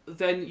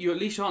then you're at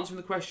least answering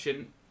the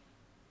question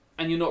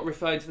and you're not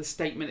referring to the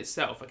statement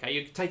itself, okay?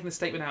 You're taking the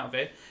statement out of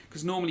it,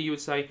 because normally you would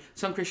say,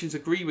 some Christians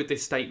agree with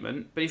this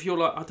statement, but if you're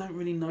like, I don't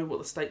really know what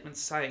the statement's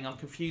saying, I'm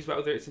confused about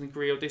whether it's an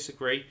agree or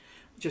disagree,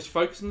 just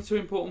focus on the two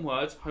important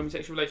words,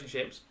 homosexual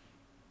relationships,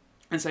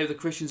 and say the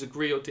Christians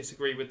agree or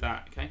disagree with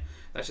that, okay?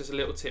 That's just a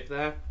little tip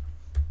there.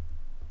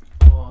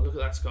 Oh, look at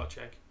that Scotch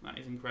egg. That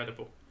is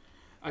incredible.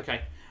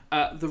 Okay,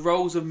 the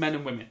roles of men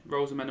and women.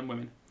 Roles of men and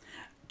women.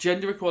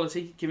 Gender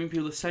equality, giving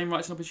people the same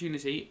rights and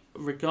opportunity,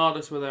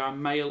 regardless whether they are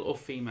male or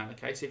female.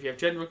 Okay, so if you have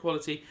gender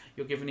equality,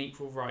 you're given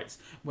equal rights.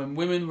 When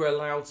women were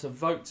allowed to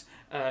vote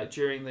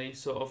during the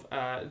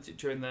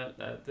during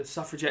the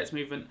suffragettes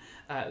movement,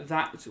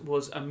 that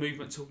was a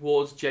movement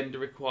towards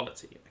gender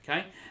equality.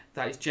 Okay,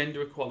 that is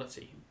gender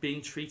equality,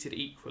 being treated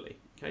equally.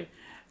 Okay,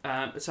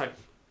 so.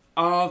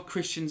 Are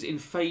Christians in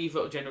favour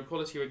of gender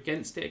equality or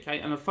against it? Okay,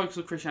 and I'll focus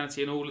on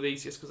Christianity and all of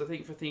these just because I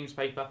think for themes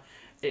paper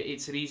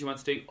it's an easy one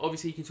to do.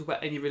 Obviously you can talk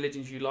about any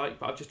religions you like,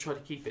 but I've just tried to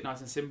keep it nice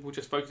and simple,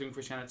 just focusing on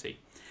Christianity.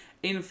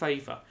 In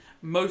favour,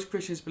 most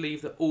Christians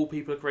believe that all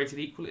people are created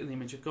equal in the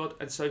image of God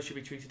and so should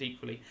be treated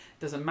equally. It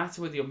doesn't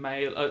matter whether you're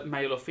male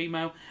or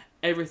female,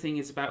 everything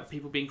is about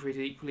people being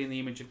created equally in the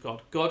image of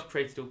God. God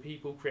created all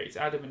people, created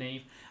Adam and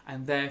Eve,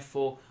 and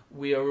therefore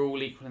we are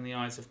all equal in the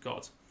eyes of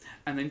God.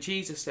 And then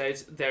Jesus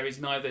says there is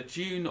neither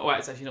Jew nor...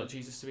 it's actually not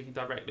Jesus speaking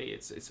directly.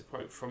 It's a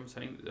quote from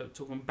something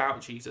talking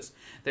about Jesus.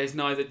 There's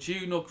neither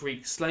Jew nor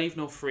Greek, slave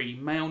nor free,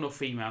 male nor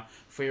female,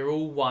 for you're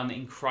all one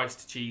in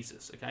Christ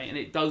Jesus. Okay, and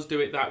it does do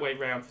it that way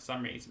round for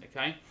some reason.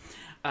 Okay,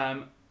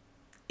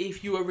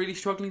 if you are really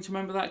struggling to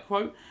remember that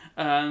quote,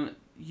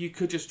 you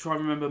could just try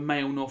and remember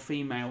male nor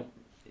female.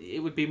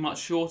 It would be much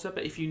shorter,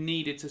 but if you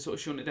needed to sort of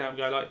shorten it down,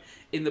 go like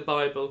in the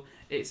Bible,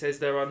 it says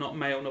there are not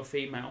male nor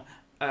female.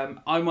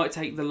 I might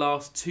take the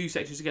last two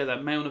sections together,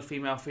 male and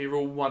female, for you're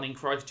all one in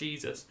Christ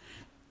Jesus.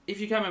 If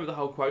you can remember the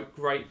whole quote,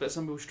 great, but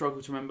some people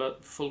struggle to remember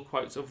full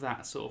quotes of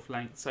that sort of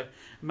length. So,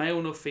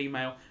 male nor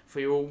female, for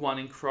you're all one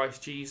in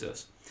Christ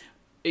Jesus.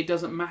 It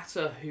doesn't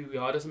matter who you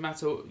are, it doesn't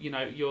matter,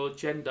 your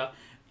gender.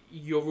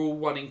 you're all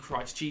one in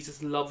Christ.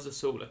 Jesus loves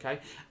us all, okay?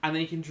 And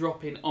then you can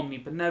drop in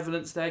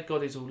omnibenevolence there.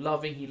 God is all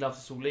loving. He loves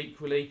us all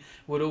equally.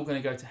 We're all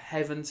going to go to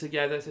heaven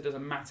together, so it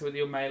doesn't matter whether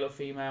you're male or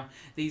female.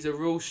 These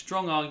are all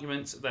strong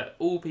arguments that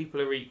all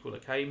people are equal,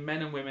 okay?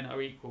 Men and women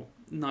are equal.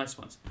 Nice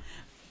ones.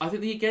 I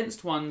think the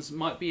against ones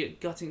might be at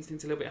gut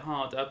instinct a little bit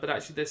harder, but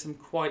actually there's some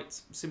quite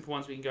simple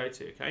ones we can go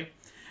to, okay?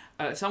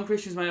 Some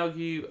Christians may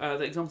argue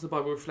that examples of the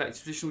Bible reflect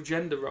traditional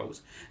gender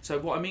roles. So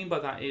what I mean by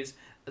that is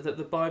that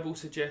the Bible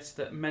suggests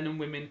that men and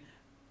women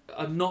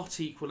are not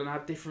equal and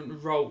have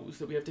different roles,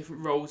 that we have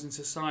different roles in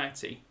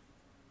society.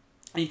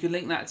 And you can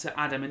link that to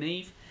Adam and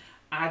Eve.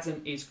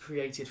 Adam is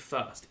created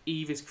first.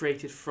 Eve is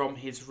created from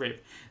his rib.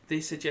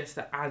 This suggests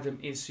that Adam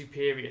is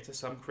superior to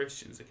some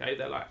Christians, okay?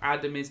 They're like,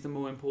 Adam is the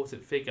more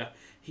important figure.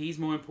 He's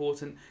more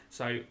important,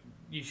 so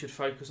you should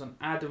focus on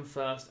Adam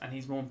first, and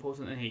he's more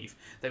important than Eve.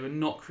 They were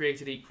not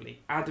created equally.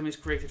 Adam is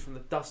created from the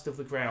dust of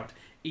the ground.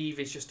 Eve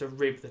is just a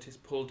rib that is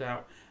pulled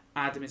out.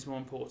 Adam is more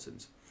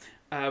important.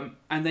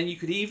 And then you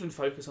could even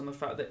focus on the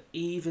fact that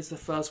Eve is the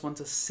first one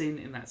to sin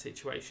in that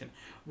situation.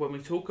 When we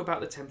talk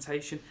about the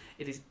temptation,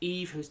 it is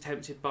Eve who's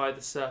tempted by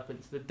the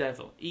serpent, the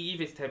devil.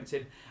 Eve is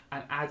tempted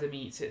and Adam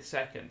eats it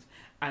second.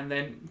 And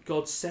then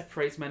God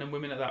separates men and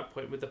women at that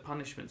point with the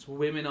punishments.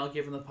 Women are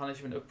given the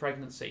punishment of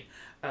pregnancy.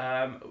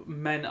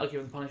 Men are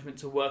given the punishment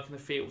to work in the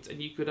fields.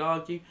 And you could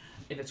argue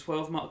in a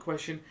 12-mark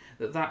question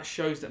that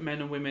shows that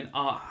men and women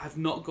have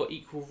not got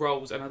equal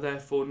roles and are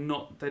therefore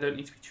they don't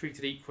need to be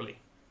treated equally.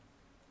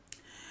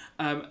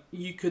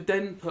 You could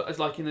then put, as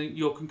like in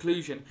your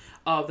conclusion,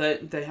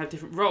 they have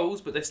different roles,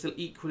 but they're still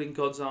equal in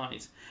God's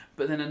eyes.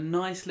 But then a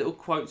nice little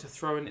quote to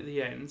throw in at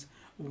the end: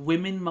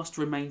 women must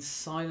remain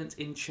silent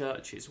in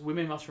churches.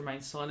 Women must remain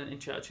silent in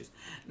churches.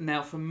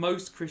 Now, for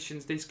most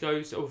Christians, this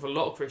goes, or for a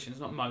lot of Christians,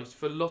 not most,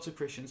 for a lot of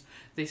Christians,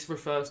 this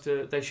refers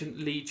to they shouldn't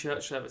lead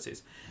church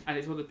services. And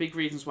it's one of the big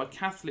reasons why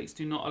Catholics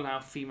do not allow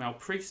female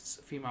priests,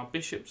 female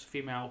bishops,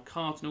 female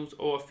cardinals,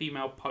 or a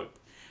female pope.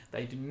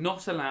 They do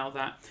not allow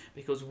that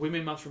because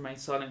women must remain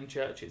silent in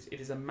churches.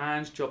 It is a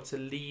man's job to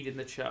lead in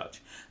the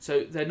church.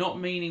 So they're not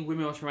meaning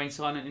women must remain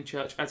silent in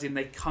church as in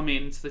they come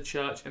into the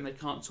church and they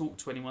can't talk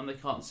to anyone, they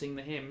can't sing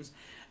the hymns.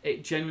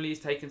 It generally is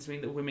taken to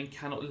mean that women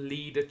cannot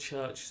lead a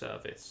church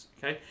service,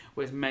 okay?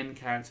 Whereas men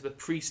can. So the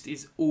priest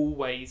is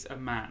always a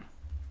man.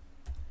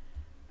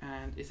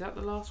 And is that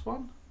the last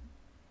one?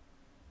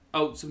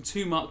 Oh, some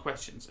 2-mark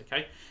questions,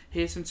 okay?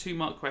 Here's some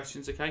 2-mark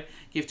questions, okay?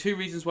 Give 2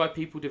 reasons why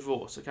people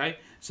divorce, okay?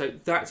 So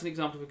that's an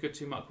example of a good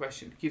 2-mark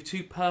question. Give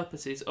 2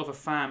 purposes of a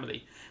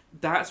family.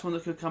 That's one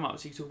that could come up.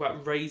 So you could talk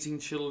about raising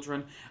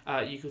children.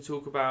 You could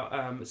talk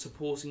about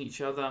supporting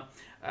each other.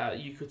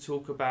 You could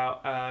talk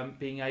about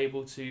being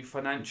able to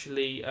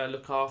financially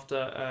look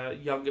after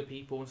younger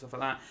people and stuff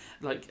like that.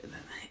 Like,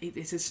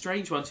 it's a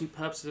strange one, 2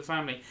 purposes of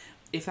family.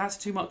 If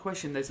that's a 2-mark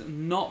question, there's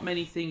not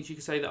many things you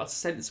could say that are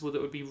sensible that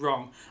would be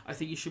wrong. I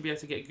think you should be able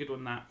to get a good one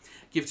on that.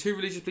 Give 2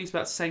 religious beliefs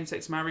about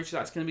same-sex marriage.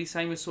 That's going to be the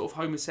same as sort of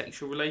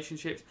homosexual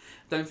relationships.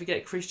 Don't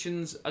forget,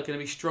 Christians are going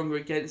to be stronger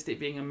against it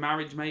being a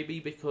marriage,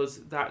 maybe, because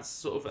that's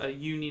sort of a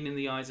union in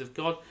the eyes of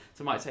God.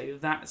 So I might say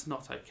that's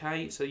not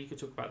okay. So you could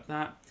talk about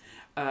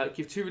that.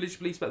 Give 2 religious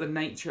beliefs about the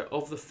nature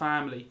of the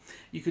family.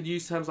 You could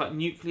use terms like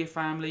nuclear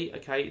family,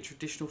 okay,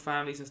 traditional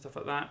families and stuff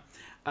like that.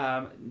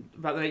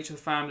 About the nature of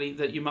the family,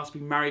 that you must be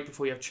married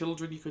before you have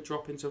children. You could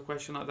drop into a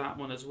question like that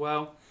one as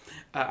well.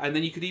 And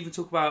then you could even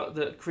talk about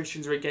that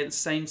Christians are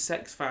against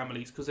same-sex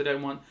families because they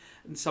don't want,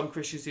 and some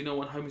Christians do not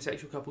want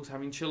homosexual couples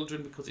having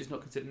children because it's not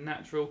considered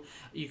natural.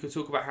 You could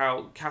talk about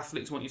how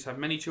Catholics want you to have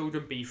many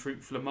children, be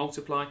fruitful and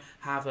multiply,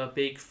 have a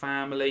big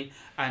family,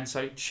 and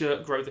so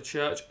grow the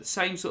church.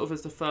 Same sort of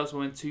as the first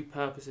one, 2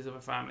 purposes of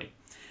a family.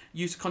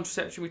 Use of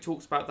contraception, we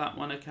talked about that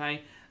one,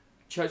 okay?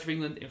 Church of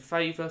England in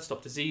favour,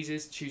 stop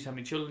diseases, choose how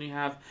many children you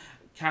have.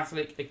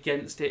 Catholic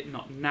against it,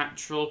 not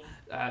natural.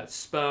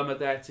 Sperm are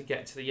there to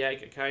get to the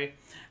egg, okay?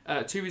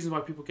 2 reasons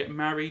why people get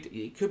married.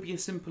 It could be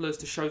as simple as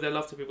to show their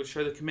love to people, to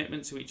show their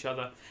commitment to each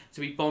other,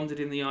 to be bonded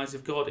in the eyes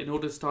of God, in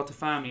order to start a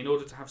family, in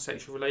order to have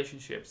sexual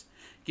relationships.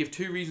 Give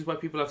 2 reasons why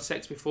people have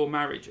sex before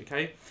marriage,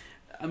 okay?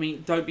 I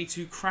mean, don't be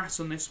too crass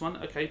on this one,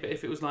 okay? But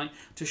if it was like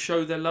to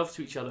show their love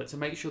to each other, to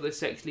make sure they're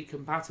sexually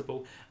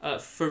compatible,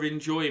 for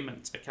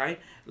enjoyment, okay?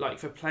 Like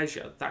for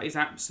pleasure, that is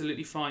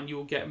absolutely fine. You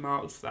will get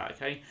marked for that,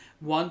 okay?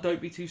 1,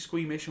 don't be too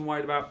squeamish and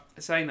worried about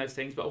saying those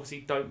things, but obviously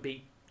don't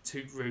be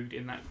too rude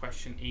in that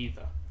question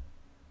either.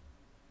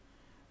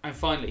 And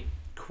finally,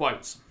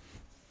 quotes.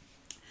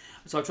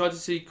 So I tried to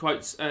see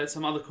quotes,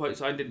 some other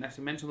quotes I didn't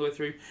actually mention all the way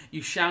through.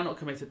 You shall not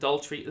commit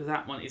adultery.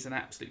 That one is an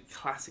absolute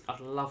classic. I'd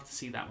love to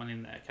see that one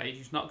in there, okay?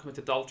 You should not commit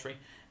adultery.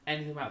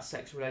 Anything about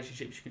sexual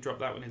relationships, you can drop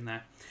that one in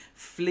there.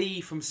 Flee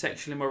from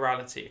sexual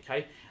immorality,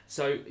 okay?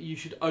 So you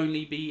should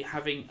only be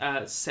having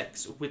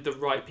sex with the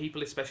right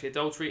people, especially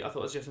adultery. I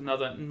thought it was just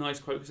another nice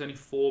quote because it's only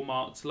 4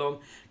 marks long,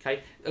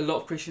 okay? A lot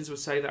of Christians would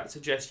say that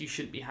suggests you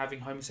shouldn't be having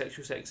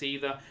homosexual sex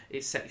either.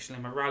 It's sexual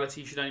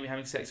immorality. You should only be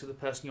having sex with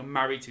the person you're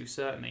married to,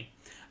 certainly.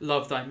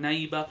 Love thy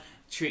neighbour,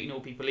 treating all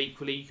people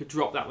equally. You could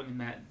drop that one in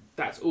there.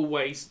 That's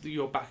always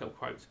your backup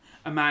quote.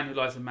 A man who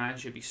lies with a man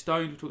should be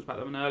stoned. We talked about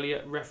that one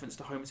earlier. Reference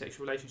to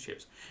homosexual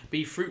relationships.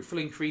 Be fruitful,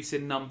 increase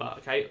in number.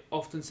 Okay,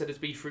 often said as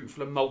be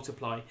fruitful and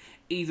multiply.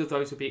 Either of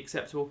those would be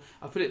acceptable.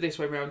 I put it this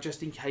way around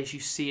just in case you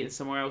see it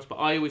somewhere else, but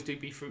I always do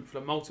be fruitful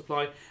and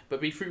multiply.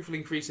 But be fruitful,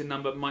 increase in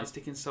number might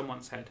stick in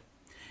someone's head.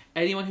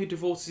 Anyone who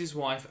divorces his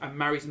wife and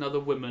marries another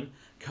woman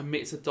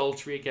commits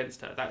adultery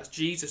against her. That's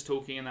Jesus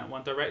talking in that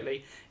one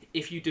directly.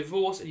 If you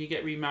divorce and you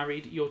get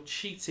remarried, you're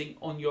cheating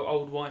on your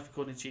old wife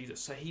according to Jesus.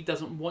 So he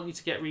doesn't want you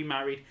to get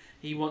remarried.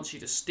 He wants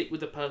you to stick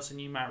with the person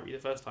you marry the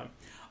first time.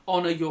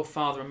 Honour your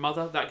father and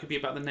mother. That could be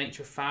about the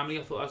nature of family.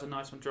 I thought that was a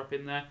nice one to drop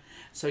in there.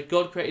 So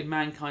God created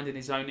mankind in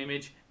his own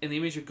image. In the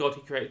image of God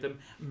he created them.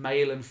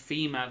 Male and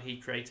female he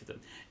created them.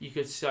 You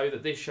could show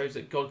that this shows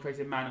that God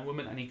created man and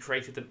woman and he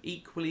created them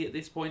equally at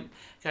this point.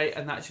 Okay,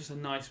 and that's just a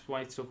nice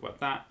way to talk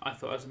about that. I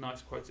thought that was a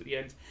nice quote at the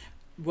end.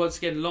 Once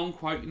again, long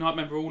quote, you might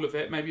remember all of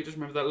it. Maybe you just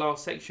remember that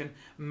last section.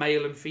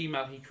 Male and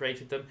female he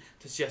created them,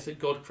 to suggest that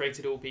God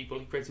created all people.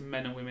 He created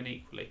men and women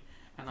equally.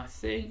 And I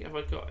think, have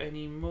I got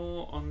any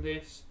more on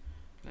this?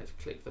 Let's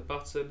click the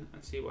button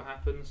and see what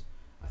happens.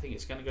 I think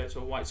it's going to go to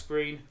a white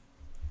screen.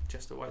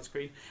 Just a white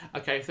screen.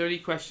 Okay, if there are any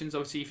questions,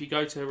 obviously if you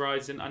go to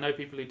Horizon, I know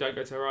people who don't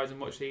go to Horizon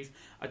watch these.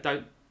 I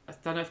don't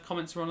know if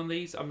comments are on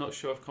these. I'm not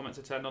sure if comments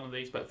are turned on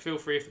these, but feel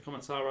free if the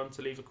comments are on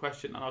to leave a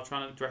question and I'll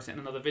try and address it in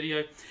another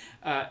video.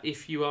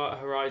 If you are at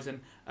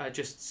Horizon,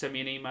 just send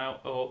me an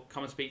email or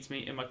come and speak to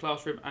me in my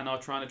classroom and I'll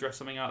try and address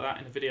something like that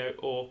in a video,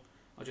 or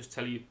I'll just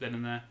tell you then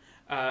and there.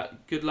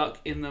 Good luck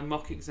in the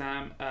mock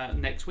exam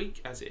next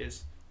week as it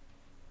is.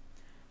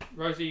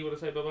 Rosie, you want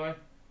to say bye-bye?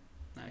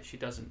 No, she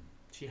doesn't.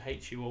 She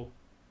hates you all.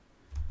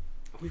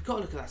 We've got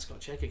to look at that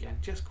Scotch egg again,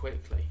 just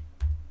quickly.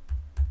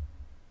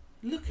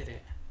 Look at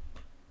it.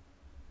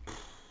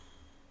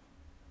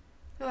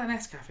 Look at that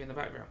Nescafe in the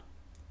background.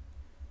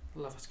 I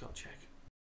love a Scotch egg.